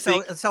actually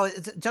think... So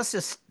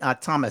Justice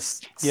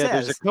Thomas says,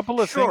 there's a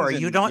couple of sure,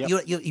 things.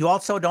 You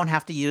also don't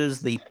have to use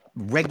the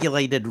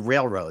regulated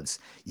railroads.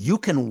 You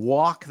can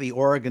walk the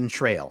Oregon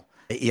Trail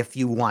if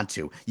you want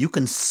to. You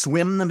can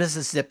swim the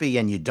Mississippi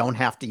and you don't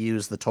have to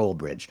use the toll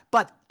bridge.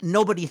 But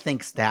nobody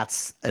thinks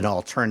that's an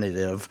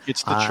alternative.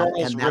 It's the Charles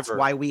River. And that's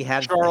why we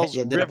had Charles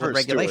River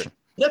regulation. Stewart.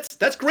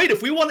 That's great.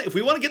 If we want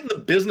to get in the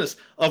business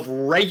of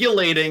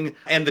regulating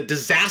and the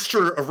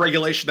disaster of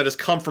regulation that has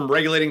come from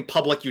regulating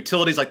public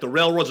utilities like the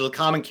railroads or the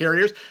common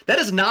carriers, that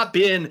has not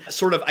been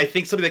sort of, I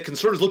think, something that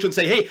conservatives look to and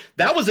say, hey,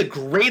 that was a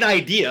great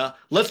idea.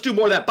 Let's do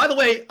more of that. By the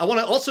way, I want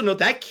to also note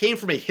that came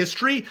from a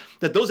history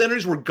that those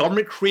entities were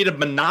government-created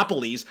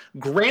monopolies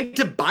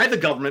granted by the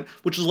government,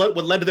 which is what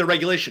led to their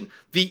regulation.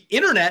 The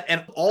internet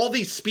and all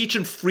the speech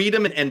and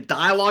freedom and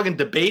dialogue and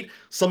debate,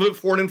 some of it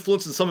foreign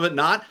influence and some of it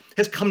not,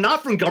 has come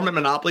not from government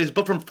monopolies,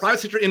 but from private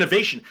sector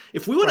innovation.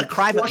 If we want to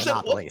private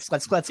monopolies,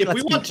 let's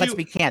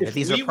be candid.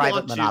 These are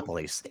private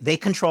monopolies. They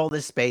control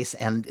this space,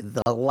 and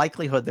the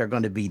likelihood they're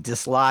going to be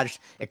dislodged,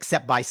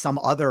 except by some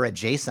other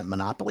adjacent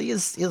monopoly,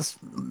 is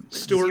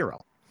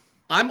zero.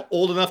 I'm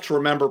old enough to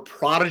remember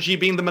Prodigy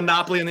being the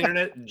monopoly on the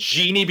internet,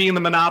 Genie being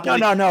the monopoly.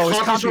 No. It's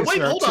CompuServe.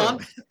 Wait, hold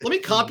on. Let me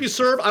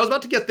CompuServe. I was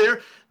about to get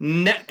there.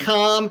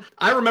 Netcom.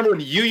 I remember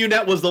when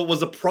UUNet was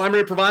the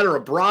primary provider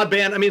of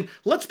broadband. I mean,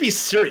 let's be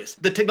serious.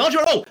 The technology.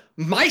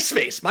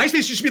 MySpace.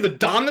 MySpace used to be the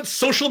dominant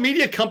social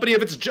media company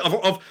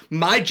of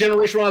my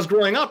generation when I was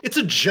growing up. It's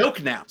a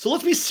joke now. So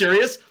let's be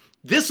serious.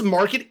 This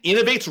market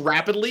innovates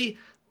rapidly.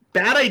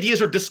 Bad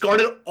ideas are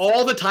discarded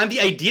all the time. The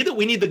idea that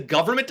we need the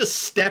government to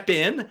step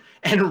in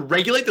and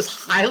regulate this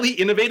highly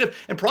innovative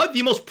and probably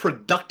the most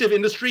productive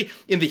industry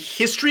in the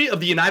history of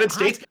the United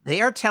States. They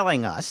are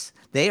telling us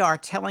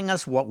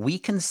what we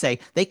can say.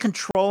 They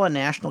control a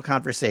national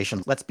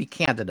conversation. Let's be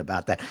candid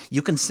about that.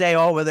 You can say,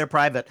 well, they're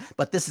private,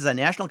 but this is a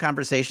national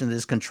conversation that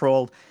is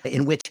controlled,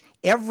 in which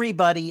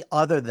everybody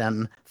other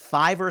than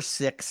 5 or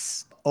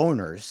 6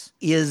 owners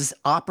is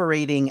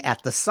operating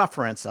at the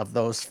sufferance of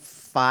those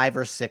 5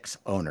 or 6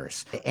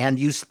 owners. And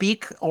you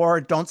speak or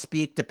don't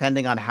speak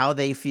depending on how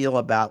they feel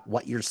about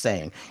what you're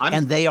saying.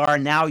 And they are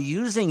now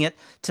using it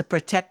to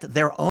protect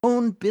their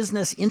own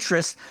business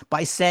interests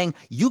by saying,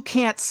 you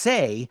can't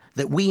say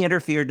that we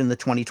interfered in the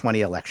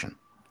 2020 election.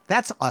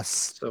 That's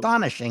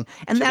astonishing.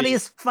 And that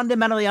is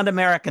fundamentally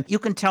un-American. You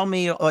can tell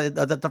me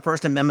that the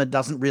First Amendment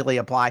doesn't really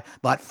apply,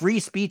 but free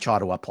speech ought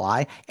to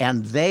apply.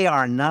 And they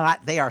are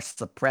not. They are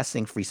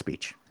suppressing free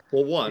speech.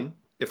 Well, one,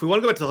 if we want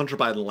to go back to the Hunter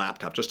Biden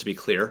laptop, just to be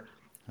clear,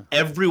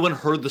 everyone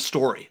heard the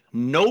story.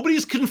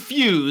 Nobody's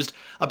confused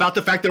about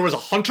the fact there was a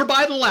Hunter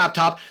Biden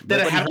laptop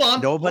that had.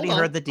 Nobody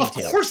heard the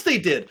details. Of course they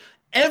did.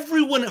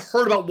 Everyone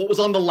heard about what was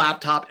on the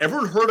laptop.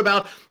 Everyone heard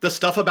about the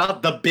stuff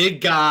about the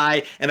big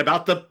guy and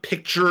about the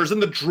pictures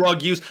and the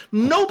drug use.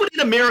 Nobody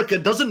in America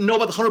doesn't know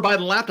about the Hunter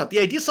Biden laptop. The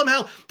idea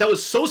somehow that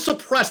was so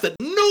suppressed that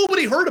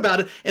nobody heard about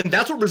it, and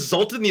that's what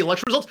resulted in the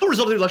election results. What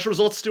resulted in the election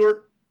results,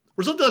 Stuart?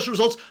 Result of the election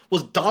results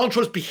was Donald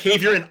Trump's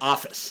behavior in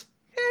office.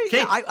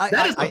 Okay,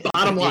 that is the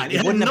bottom line.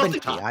 It had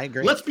nothing to. I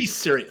agree. Let's be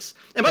serious.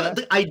 And by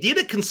the idea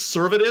that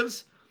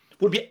conservatives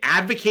would be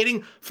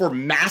advocating for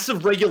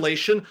massive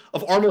regulation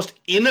of our most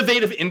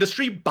innovative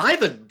industry by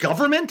the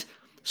government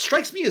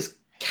strikes me as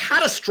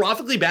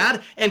catastrophically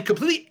bad and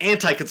completely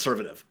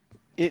anti-conservative.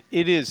 It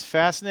is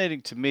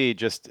fascinating to me,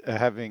 just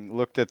having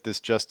looked at this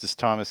Justice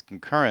Thomas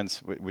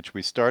concurrence, which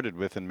we started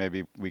with, and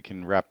maybe we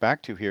can wrap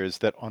back to here, is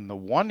that on the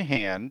one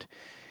hand,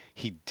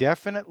 he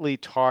definitely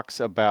talks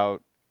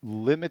about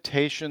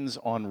limitations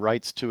on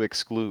rights to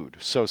exclude.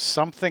 So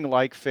something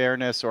like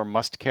fairness or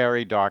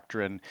must-carry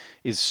doctrine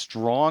is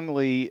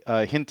strongly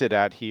hinted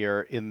at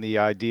here in the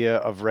idea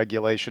of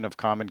regulation of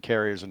common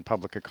carriers and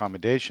public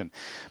accommodation.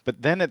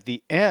 But then at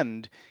the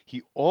end,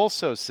 he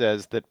also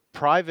says that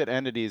private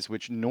entities,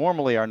 which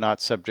normally are not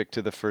subject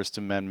to the First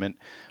Amendment,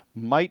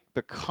 might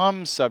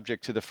become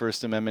subject to the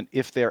First Amendment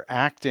if they're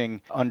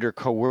acting under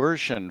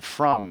coercion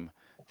from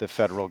the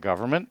federal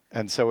government.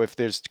 And so if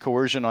there's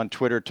coercion on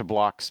Twitter to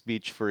block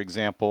speech, for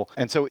example.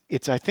 And so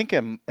it's, I think,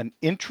 an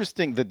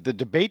interesting, the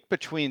debate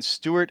between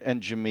Stuart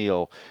and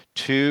Jamil,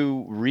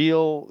 two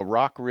real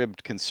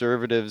rock-ribbed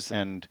conservatives,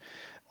 and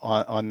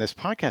on this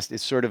podcast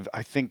is sort of,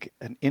 I think,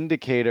 an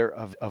indicator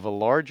of a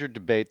larger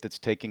debate that's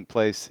taking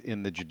place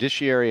in the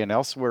judiciary and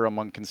elsewhere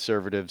among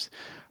conservatives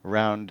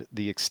around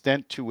the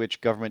extent to which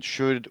government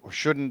should or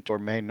shouldn't or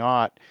may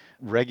not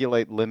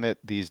regulate, limit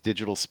these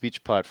digital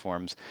speech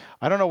platforms.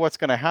 I don't know what's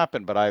going to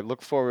happen, but I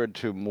look forward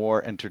to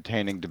more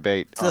entertaining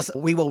debate.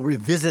 We will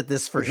revisit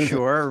this for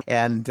sure.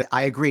 And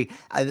I agree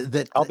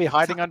that I'll be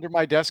hiding under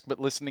my desk, but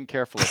listening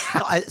carefully.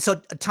 So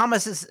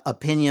Thomas's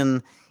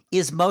opinion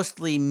is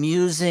mostly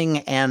musing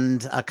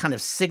and a kind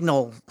of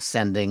signal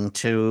sending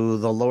to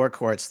the lower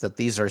courts that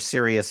these are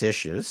serious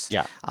issues.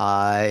 Yeah.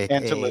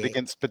 And to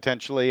litigants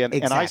potentially. And,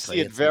 exactly. And I see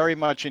it very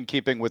much in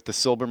keeping with the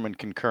Silberman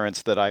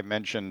concurrence that I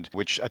mentioned,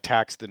 which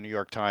attacks the New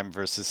York Times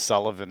versus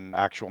Sullivan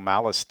actual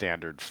malice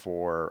standard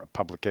for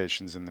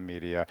publications in the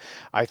media.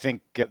 I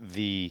think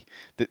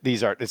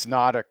it's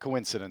not a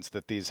coincidence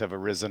that these have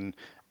arisen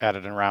at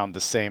and around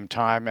the same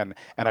time. And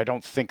I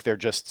don't think they're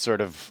just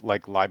sort of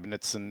like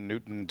Leibniz and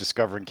Newton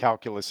discovering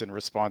calculus in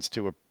response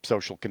to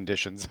social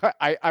conditions.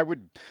 I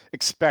would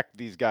expect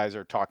these guys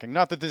are talking,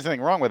 not that there's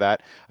anything wrong with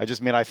that. I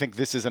just mean, I think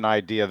this is an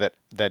idea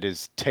that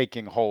is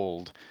taking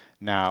hold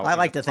now. I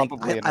like to think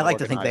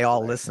they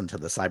all listen to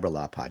the Cyber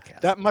Law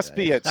podcast. That must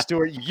be it,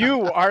 Stuart.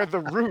 You are the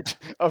root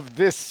of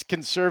this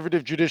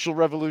conservative judicial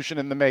revolution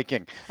in the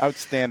making.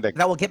 Outstanding.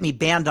 That will get me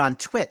banned on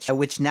Twitch,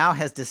 which now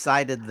has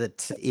decided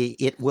that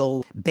it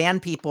will ban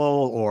people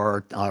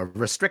or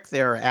restrict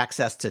their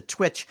access to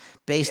Twitch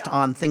based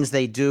on things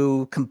they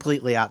do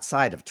completely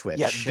outside of Twitch.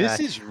 Yeah, this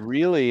is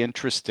really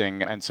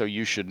interesting. And so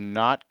you should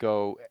not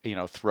go,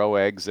 throw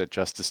eggs at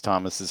Justice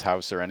Thomas's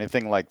house or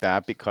anything like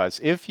that, because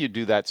if you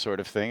do that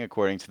sort of thing,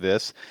 according to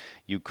this,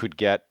 you could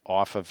get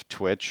off of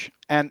Twitch.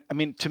 And I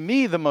mean, to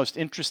me, the most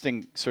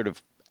interesting sort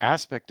of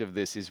aspect of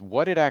this is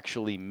what it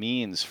actually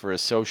means for a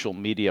social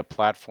media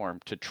platform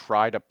to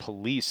try to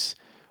police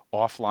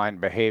offline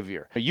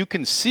behavior. You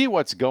can see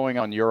what's going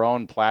on your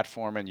own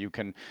platform, and you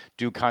can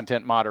do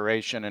content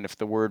moderation. And if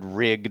the word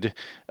rigged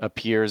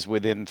appears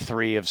within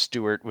 3 of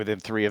Stuart, within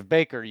 3 of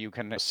Baker, you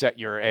can set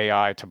your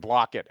AI to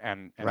block it.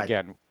 And right.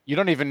 Again, you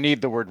don't even need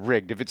the word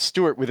rigged. If it's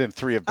Stuart within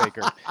 3 of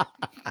Baker,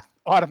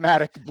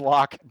 automatic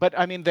block. But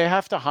I mean, they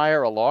have to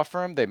hire a law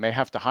firm. They may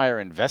have to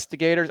hire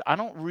investigators.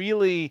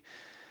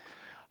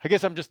 I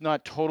guess I'm just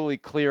not totally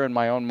clear in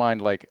my own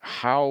mind, like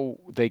how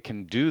they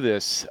can do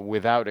this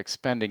without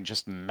expending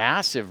just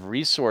massive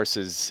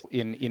resources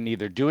in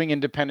either doing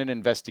independent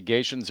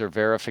investigations or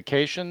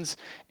verifications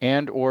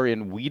and or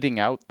in weeding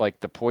out like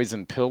the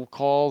poison pill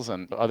calls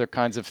and other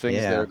kinds of things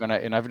that are going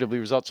to inevitably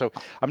result. So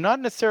I'm not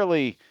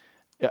necessarily...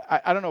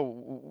 I don't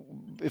know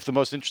if the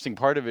most interesting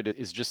part of it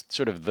is just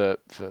sort of the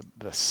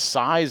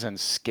size and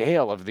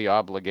scale of the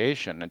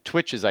obligation. And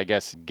Twitch is, I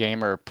guess,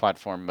 gamer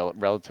platform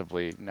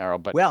relatively narrow,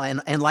 but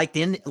and like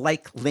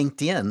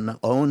LinkedIn,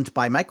 owned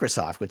by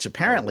Microsoft, which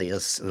apparently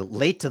is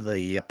late to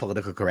the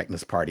political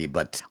correctness party,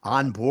 but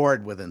on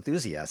board with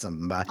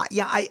enthusiasm.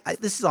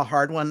 This is a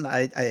hard one.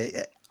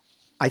 I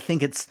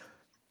think it's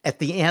at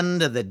the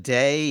end of the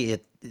day,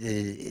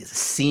 it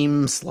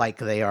seems like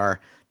they are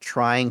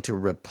trying to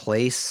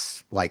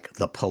replace like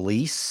the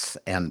police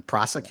and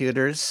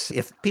prosecutors.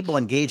 If people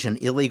engage in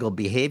illegal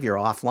behavior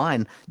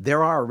offline,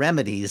 there are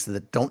remedies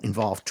that don't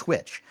involve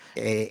Twitch.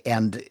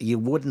 And you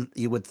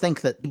would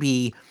think that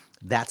maybe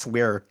that's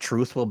where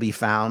truth will be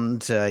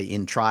found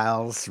in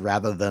trials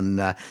rather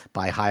than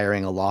by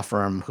hiring a law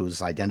firm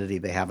whose identity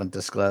they haven't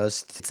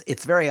disclosed.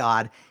 It's very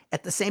odd.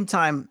 At the same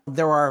time,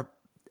 there are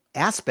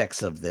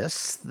aspects of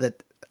this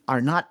that are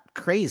not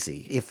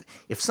crazy.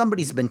 If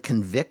somebody's been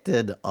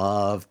convicted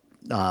of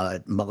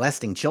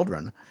molesting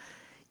children,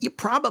 you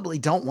probably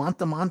don't want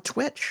them on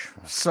Twitch.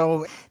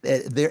 So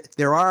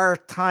there are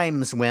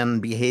times when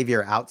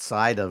behavior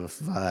outside of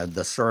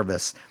the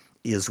service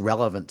is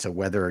relevant to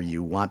whether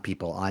you want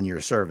people on your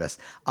service.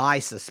 I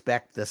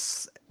suspect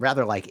this,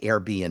 rather like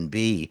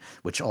Airbnb,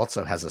 which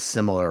also has a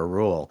similar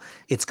rule,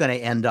 it's going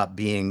to end up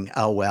being,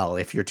 oh, well,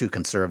 if you're too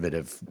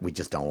conservative, we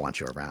just don't want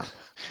you around.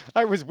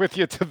 I was with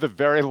you to the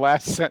very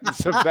last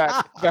sentence of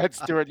that,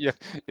 Stuart. You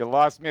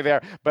lost me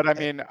there. But I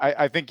mean,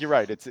 I think you're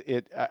right.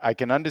 I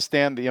can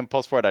understand the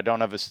impulse for it. I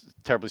don't have a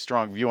terribly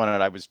strong view on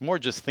it. I was more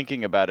just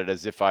thinking about it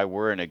as if I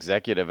were an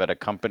executive at a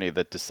company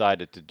that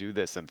decided to do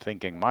this and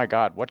thinking, my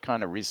God, what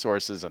kind of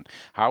resources and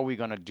how are we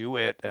going to do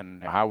it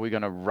and how are we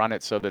going to run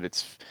it so that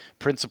it's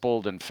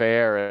principled and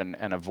fair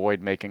and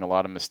avoid making a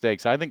lot of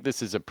mistakes. I think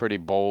this is a pretty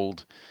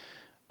bold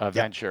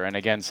venture. And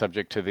again,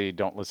 subject to the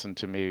don't listen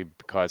to me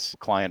because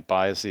client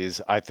biases.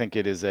 I think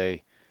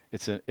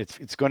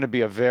it's going to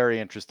be a very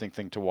interesting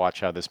thing to watch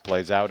how this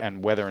plays out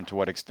and whether and to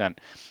what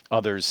extent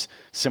others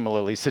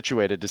similarly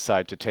situated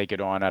decide to take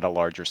it on at a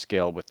larger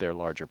scale with their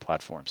larger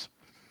platforms.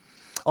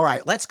 All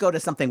right, let's go to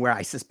something where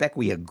I suspect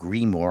we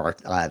agree more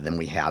than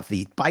we have.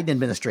 The Biden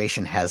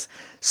administration has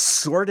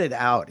sorted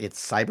out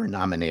its cyber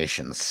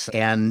nominations.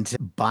 And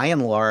by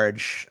and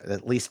large,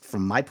 at least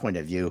from my point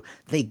of view,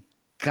 they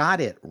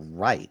got it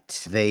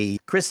right.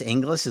 Chris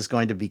Inglis is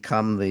going to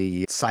become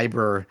the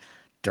cyber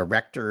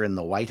director in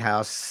the White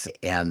House,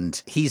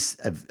 and he's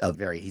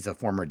a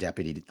former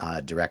deputy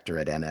director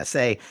at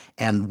NSA,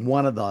 and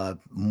one of the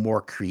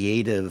more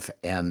creative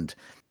and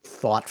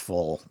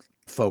thoughtful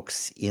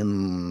folks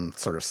in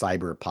sort of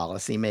cyber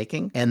policy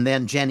making. And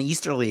then Jen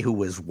Easterly, who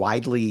was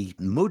widely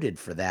mooted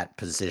for that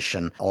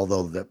position,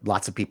 although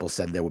lots of people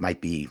said there might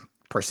be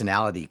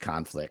personality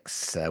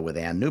conflicts with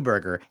Ann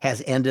Neuberger,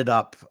 has ended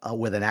up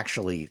with an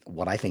actually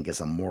what I think is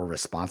a more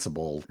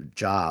responsible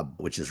job,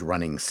 which is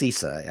running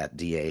CISA at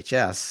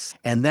DHS.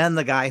 And then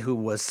the guy who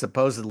was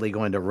supposedly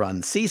going to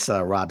run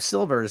CISA, Rob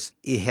Silvers,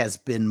 has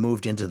been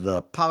moved into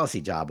the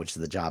policy job, which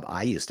is the job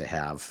I used to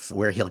have,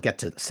 where he'll get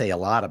to say a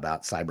lot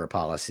about cyber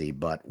policy,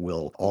 but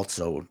will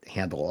also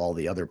handle all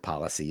the other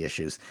policy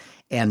issues.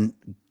 And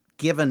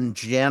given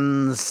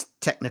Jen's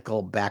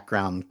technical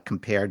background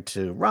compared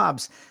to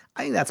Rob's,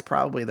 I think that's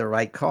probably the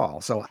right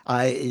call. So,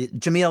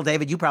 Jamil,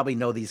 David, you probably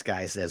know these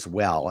guys as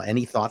well.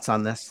 Any thoughts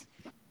on this?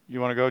 You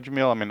want to go,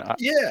 Jamil? I mean,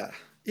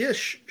 Yeah,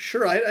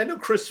 sure. I know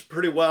Chris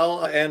pretty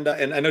well, and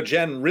I know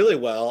Jen really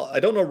well. I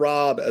don't know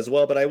Rob as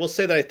well, but I will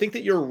say that I think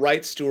that you're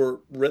right,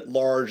 Stuart, writ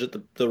large,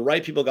 that the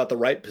right people got the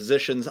right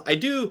positions. I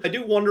do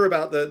wonder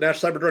about the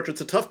National Cyber Director.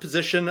 It's a tough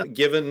position,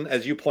 given,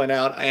 as you point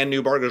out, Ann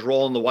Neuberger's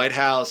role in the White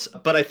House.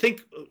 But I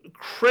think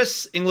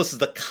Chris Inglis is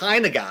the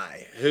kind of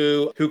guy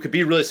who could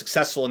be really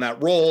successful in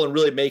that role and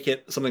really make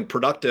it something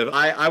productive.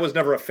 I was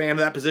never a fan of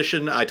that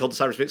position. I told the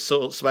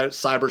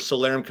Cyber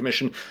Solarium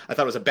Commission I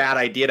thought it was a bad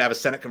idea to have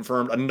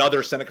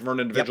another Senate confirmed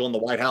individual in the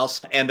White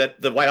House, and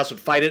that the White House would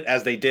fight it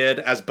as they did,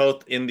 as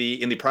both in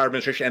the prior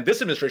administration and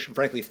this administration,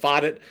 frankly,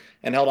 fought it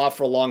and held off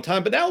for a long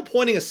time. But now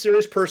appointing a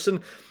serious person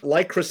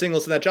like Chris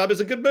Inglis in that job is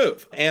a good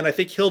move, and I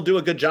think he'll do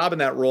a good job in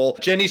that role.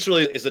 Jen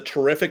Easterly is a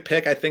terrific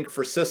pick, I think,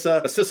 for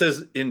CISA. CISA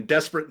is in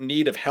desperate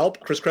need of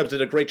help. Chris Krebs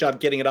did a great job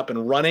getting it up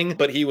and running,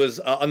 but he was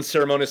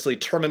unceremoniously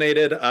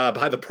terminated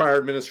by the prior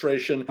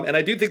administration. And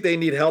I do think they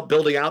need help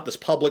building out this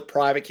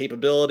public-private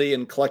capability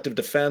and collective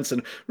defense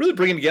and really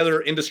bringing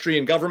together industry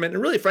and government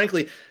and really,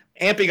 frankly,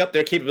 amping up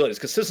their capabilities,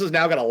 because CISA's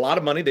now got a lot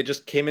of money. They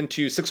just came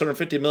into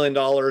 $650 million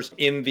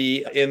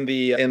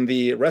in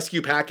the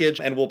rescue package,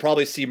 and we'll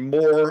probably see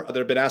more.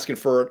 They've been asking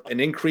for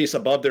an increase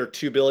above their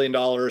 $2 billion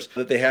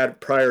that they had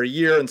prior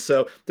year, and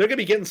so they're going to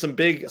be getting some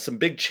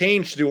big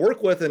change to do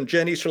work with. And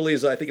Jen Easterly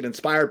is, I think, an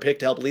inspired pick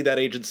to help lead that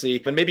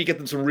agency and maybe get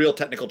them some real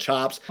technical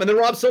chops. And then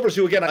Rob Silvers,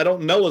 who again I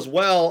don't know as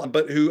well,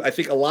 but who I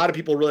think a lot of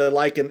people really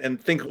like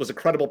and think was a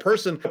credible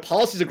person.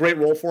 Policy is a great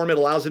role for him. It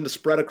allows him to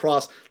spread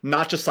across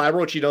not just cyber,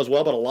 which he knows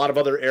well, but a lot of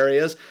other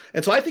areas.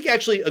 And so I think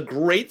actually a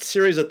great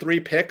series of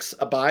 3 picks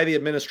by the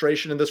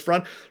administration in this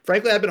front.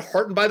 Frankly, I've been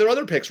heartened by their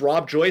other picks.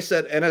 Rob Joyce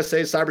at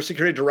NSA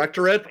Cybersecurity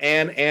Directorate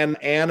and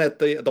at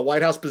the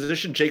White House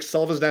position, Jake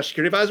Sullivan's National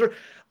Security Advisor.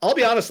 I'll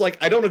be honest,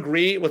 I don't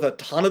agree with a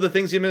ton of the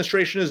things the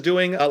administration is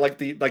doing, like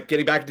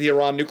getting back to the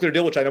Iran nuclear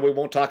deal, which I know we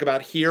won't talk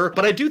about here.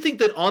 But I do think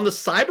that on the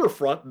cyber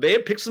front, they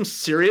have picked some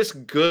serious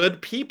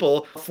good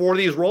people for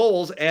these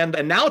roles. And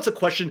now it's a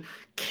question,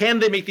 Can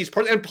they make these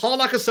parts? And Paul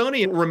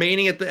Nakasone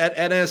remaining at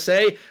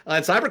NSA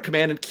and Cyber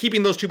Command and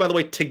keeping those two, by the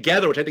way,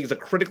 together, which I think is a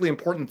critically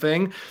important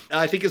thing,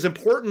 I think is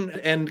important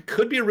and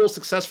could be a real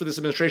success for this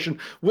administration.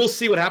 We'll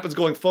see what happens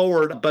going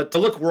forward. But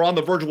look, we're on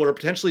the verge of what are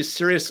potentially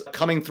serious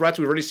coming threats.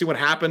 We've already seen what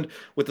happened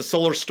with the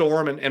Solar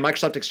Storm and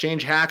Microsoft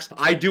Exchange hacks.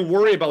 I do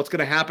worry about what's going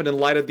to happen in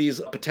light of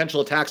these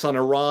potential attacks on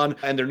Iran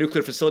and their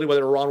nuclear facility,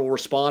 whether Iran will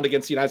respond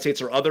against the United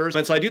States or others.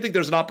 And so I do think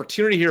there's an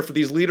opportunity here for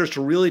these leaders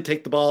to really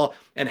take the ball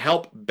and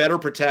help better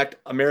protect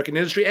American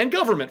industry and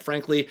government,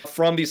 frankly,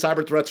 from these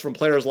cyber threats from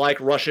players like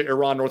Russia,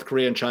 Iran, North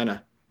Korea, and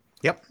China.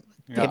 Yep.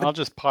 Yeah, I'll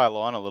just pile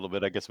on a little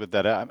bit, I guess, with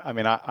that. I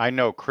mean, I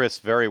know Chris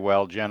very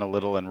well, Jen a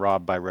little, and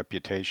Rob by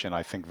reputation.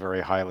 I think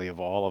very highly of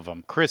all of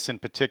them. Chris in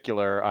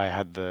particular, I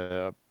had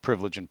the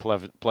privilege and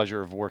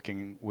pleasure of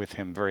working with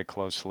him very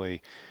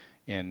closely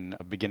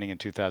beginning in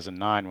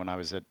 2009 when I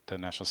was at the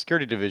National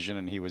Security Division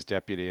and he was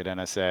deputy at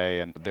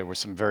NSA, and there were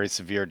some very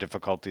severe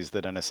difficulties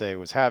that NSA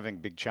was having,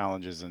 big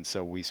challenges, and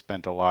so we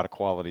spent a lot of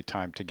quality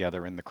time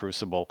together in the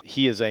crucible.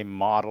 He is a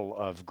model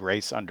of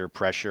grace under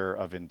pressure,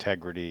 of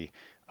integrity,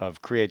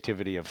 of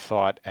creativity, of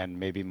thought, and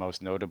maybe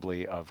most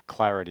notably of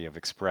clarity of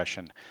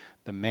expression.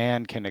 The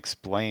man can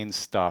explain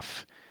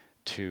stuff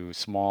to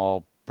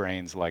small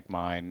brains like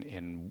mine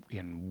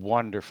in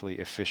wonderfully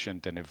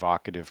efficient and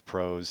evocative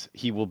prose.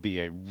 He will be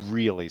a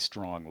really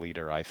strong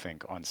leader, I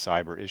think, on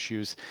cyber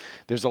issues.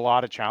 There's a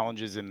lot of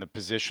challenges in the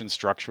position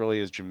structurally,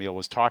 as Jamil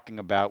was talking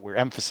about. We're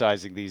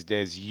emphasizing these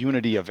days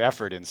unity of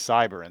effort in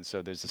cyber, and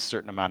so there's a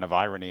certain amount of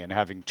irony in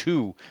having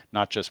two,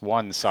 not just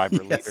one, cyber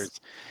leaders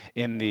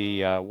in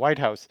the White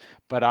House.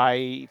 But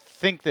I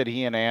think that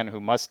he and Anne,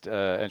 who must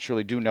and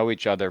surely do know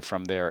each other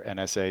from their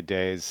NSA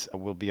days,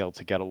 will be able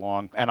to get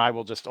along. And I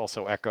will just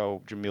also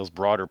echo Jamil's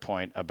broader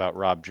point about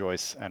Rob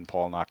Joyce and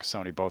Paul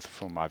Nakasone, both of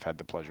whom I've had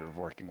the pleasure of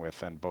working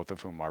with and both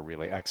of whom are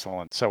really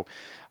excellent. So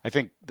I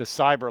think the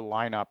cyber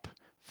lineup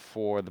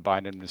for the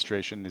Biden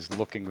administration is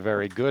looking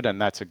very good,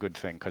 and that's a good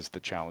thing because the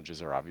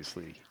challenges are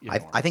obviously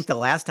enormous. I think the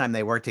last time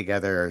they worked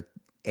together,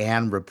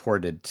 Anne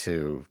reported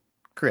to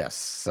Chris,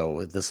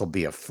 so this will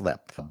be a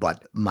flip.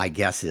 But my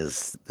guess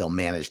is they'll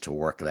manage to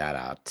work that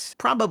out.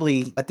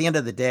 Probably at the end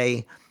of the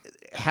day,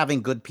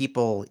 having good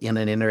people in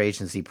an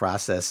interagency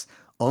process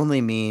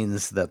only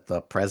means that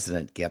the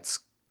president gets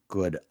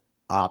good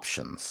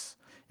options.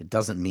 It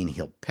doesn't mean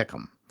he'll pick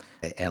them.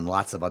 And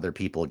lots of other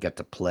people get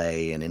to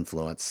play and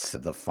influence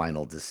the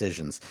final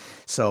decisions.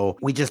 So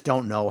we just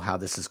don't know how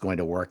this is going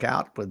to work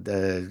out with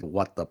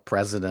what the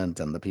president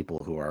and the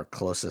people who are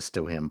closest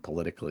to him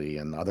politically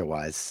and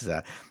otherwise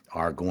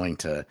are going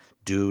to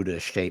do to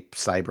shape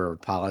cyber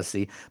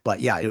policy. But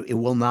yeah, it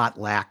will not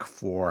lack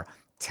for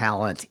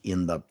talent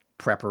in the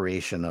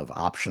preparation of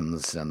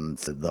options and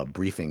the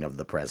briefing of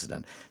the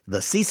president. The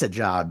CISA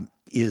job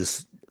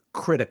is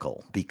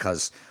critical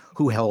because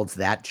who holds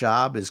that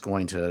job is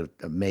going to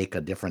make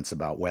a difference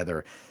about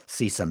whether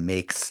CISA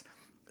makes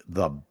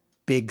the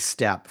big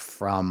step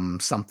from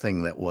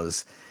something that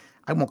was,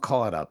 I won't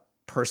call it a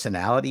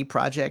personality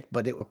project,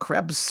 but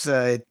Krebs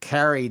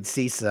carried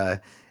CISA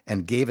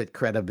and gave it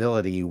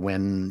credibility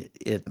when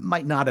it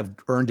might not have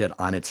earned it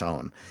on its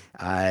own.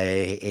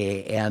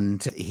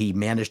 And he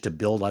managed to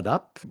build it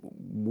up.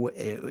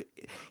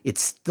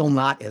 It's still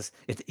not as,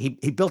 he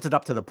built it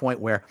up to the point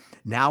where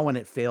now when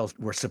it fails,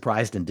 we're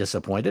surprised and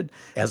disappointed,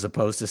 as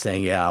opposed to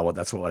saying, yeah, well,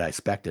 that's what I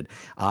expected.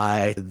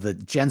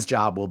 Jen's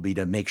job will be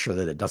to make sure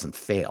that it doesn't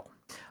fail.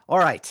 All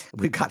right,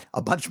 we've got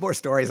a bunch more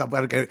stories. I'm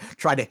going to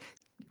try to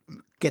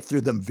get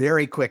through them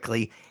very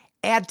quickly.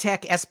 Ad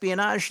tech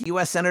espionage.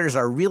 U.S. senators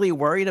are really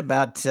worried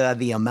about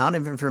the amount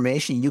of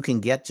information you can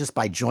get just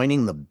by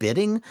joining the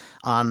bidding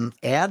on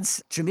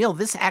ads. Jamil,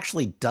 this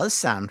actually does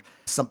sound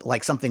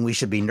like something we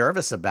should be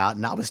nervous about,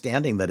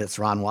 notwithstanding that it's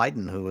Ron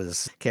Wyden who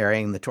is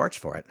carrying the torch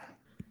for it.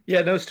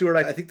 Yeah, no, Stuart,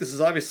 I think this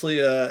is obviously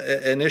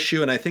an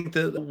issue. And I think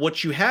that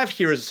what you have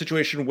here is a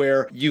situation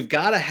where you've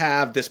got to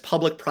have this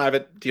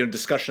public-private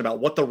discussion about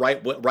what the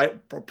right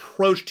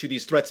approach to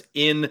these threats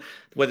in,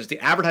 whether it's the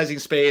advertising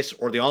space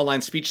or the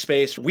online speech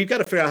space. We've got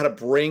to figure out how to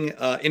bring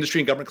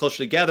industry and government closer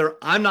together.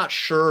 I'm not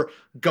sure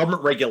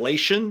government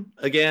regulation,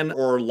 again,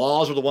 or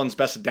laws are the ones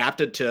best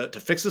adapted to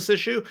fix this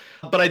issue.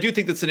 But I do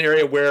think that's an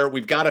area where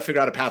we've got to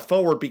figure out a path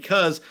forward,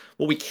 because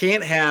what we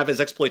can't have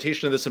is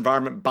exploitation of this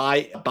environment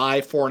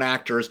by foreign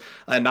actors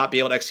and not be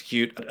able to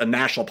execute a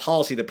national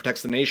policy that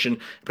protects the nation,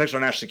 protects our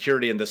national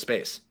security in this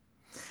space.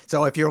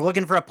 So if you're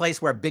looking for a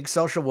place where Big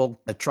Social will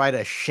try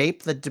to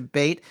shape the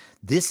debate,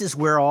 this is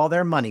where all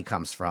their money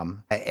comes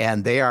from.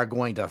 And they are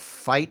going to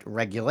fight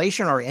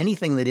regulation or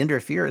anything that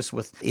interferes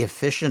with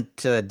efficient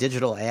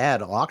digital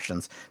ad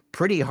auctions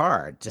pretty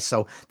hard.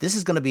 So this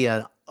is going to be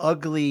an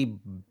ugly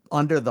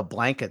under the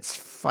blankets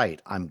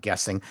fight, I'm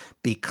guessing,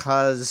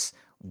 because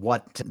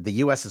what the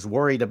U.S. is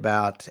worried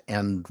about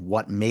and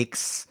what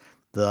makes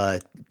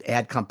the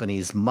ad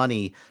companies'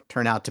 money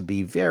turn out to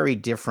be very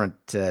different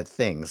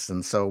things.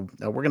 And so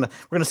we're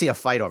gonna see a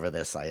fight over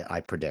this,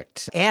 I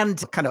predict.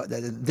 And kind of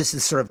this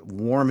is sort of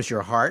warms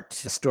your heart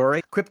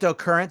story.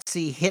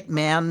 Cryptocurrency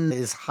hitman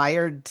is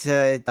hired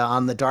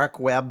on the dark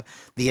web.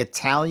 The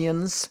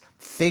Italians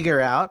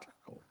figure out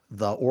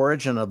the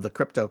origin of the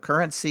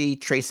cryptocurrency,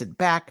 trace it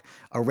back,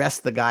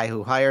 arrest the guy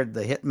who hired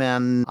the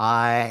hitman,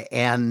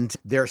 and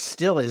there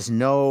still is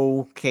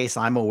no case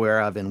I'm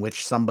aware of in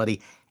which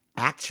somebody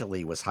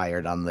actually was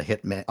hired on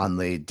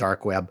the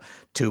dark web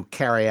to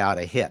carry out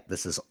a hit.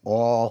 This is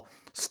all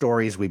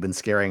stories we've been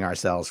scaring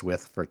ourselves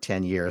with for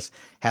 10 years.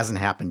 Hasn't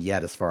happened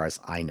yet as far as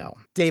I know.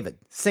 David,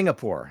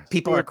 Singapore.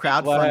 People are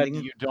crowdfunding.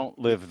 Glad you don't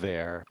live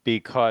there,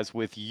 because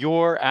with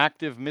your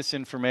active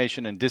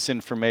misinformation and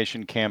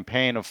disinformation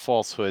campaign of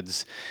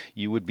falsehoods,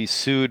 you would be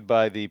sued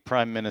by the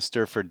Prime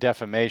Minister for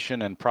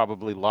defamation and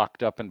probably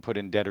locked up and put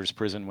in debtor's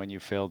prison when you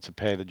failed to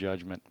pay the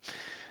judgment.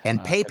 And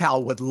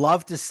PayPal would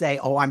love to say,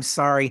 oh, I'm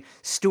sorry,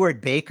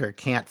 Stuart Baker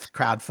can't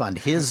crowdfund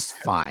his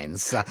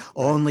fines.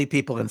 Only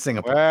people in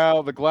Singapore.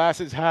 Well, the glass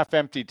is half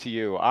empty to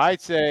you.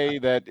 I'd say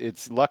that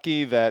it's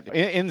lucky that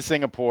in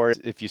Singapore,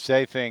 if you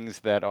say things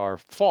that are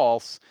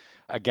false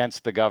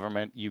against the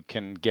government, you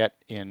can get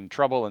in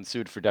trouble and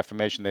sued for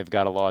defamation. They've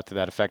got a law to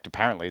that effect.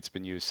 Apparently, it's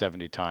been used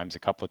 70 times, a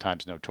couple of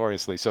times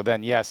notoriously. So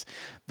then, yes,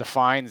 the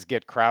fines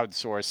get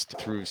crowdsourced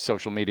through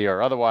social media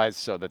or otherwise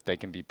so that they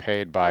can be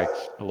paid by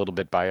a little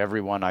bit by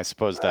everyone. I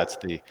suppose that's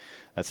the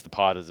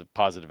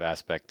positive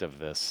aspect of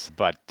this.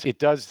 But it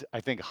does, I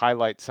think,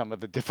 highlight some of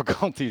the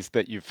difficulties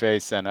that you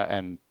face,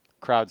 and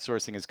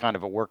crowdsourcing is kind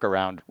of a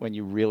workaround when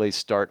you really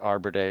start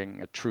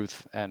arbitrating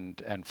truth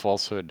and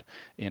falsehood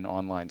in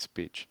online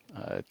speech.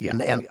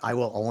 And I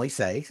will only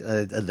say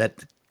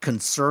that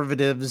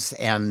conservatives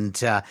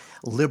and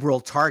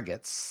liberal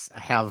targets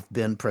have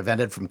been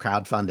prevented from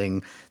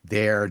crowdfunding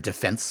their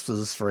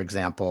defenses, for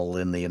example,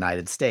 in the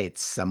United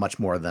States, much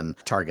more than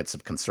targets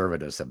of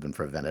conservatives have been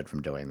prevented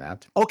from doing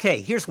that.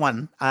 Okay, here's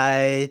one.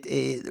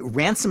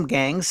 Ransom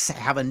gangs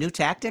have a new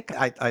tactic.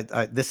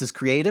 This is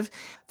creative.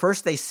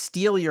 First, they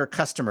steal your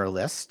customer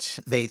list.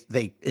 They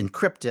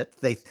encrypt it.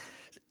 They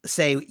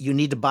say you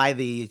need to buy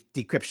the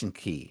decryption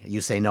key.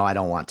 You say, no, I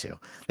don't want to.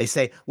 They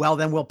say, well,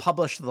 then we'll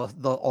publish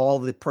all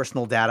the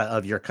personal data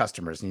of your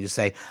customers. And you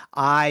say,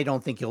 I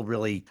don't think you'll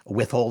really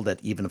withhold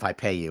it even if I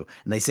pay you.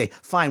 And they say,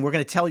 fine, we're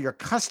going to tell your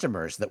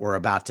customers that we're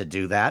about to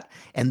do that,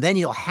 and then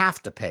you'll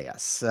have to pay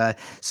us.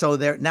 So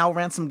now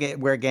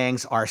ransomware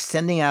gangs are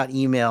sending out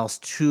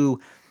emails to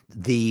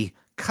the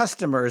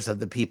customers of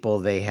the people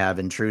they have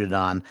intruded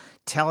on,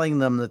 telling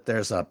them that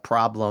there's a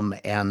problem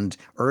and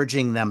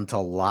urging them to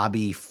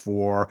lobby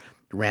for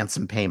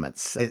ransom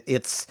payments.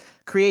 It's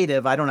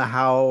creative. I don't know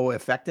how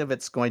effective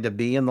it's going to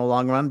be in the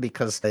long run,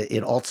 because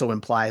it also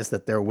implies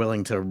that they're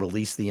willing to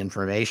release the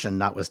information,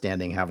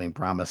 notwithstanding having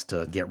promised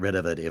to get rid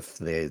of it if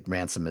the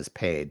ransom is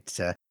paid.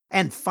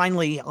 And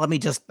finally, let me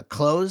just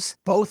close.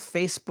 Both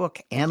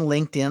Facebook and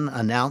LinkedIn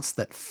announced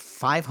that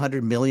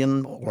 500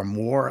 million or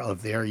more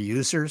of their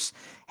users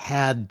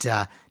had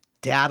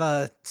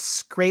data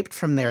scraped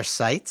from their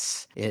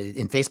sites.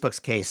 In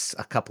Facebook's case,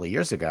 a couple of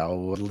years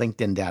ago.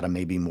 LinkedIn data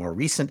may be more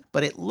recent,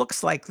 but it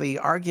looks like the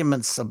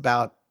arguments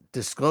about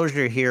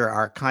disclosure here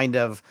are kind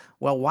of,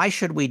 well, why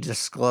should we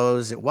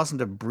disclose? It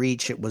wasn't a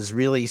breach. It was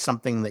really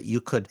something that you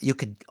could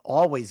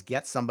always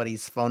get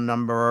somebody's phone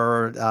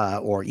number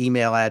or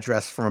email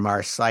address from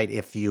our site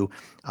if you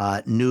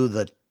knew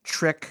the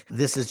trick.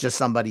 This is just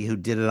somebody who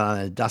did it on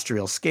an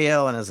industrial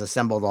scale and has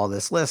assembled all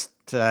this list,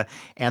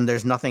 and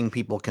there's nothing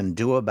people can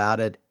do about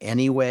it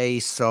anyway.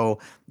 So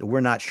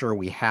we're not sure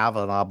we have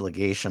an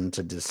obligation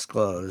to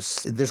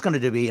disclose. There's going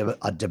to be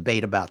a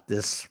debate about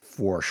this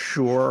for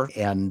sure.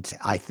 And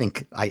I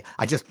think I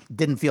just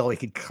didn't feel we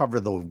could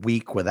cover the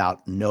week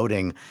without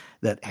noting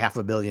that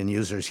 500 million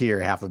users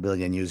here, 500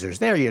 million users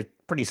there.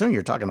 Pretty soon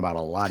you're talking about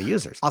a lot of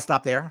users. I'll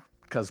stop there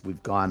because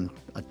we've gone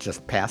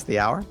just past the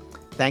hour.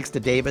 Thanks to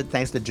David,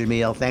 thanks to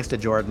Jamil, thanks to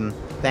Jordan,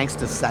 thanks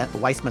to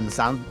Weissman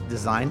Sound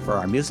Design for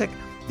our music.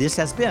 This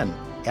has been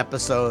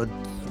episode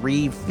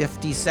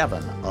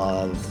 357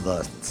 of the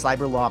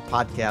Cyber Law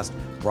Podcast,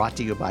 brought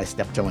to you by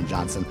Steptoe and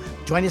Johnson.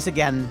 Join us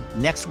again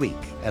next week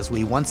as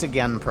we once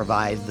again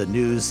provide the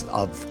news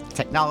of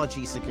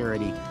technology,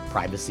 security,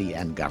 privacy,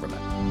 and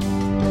government.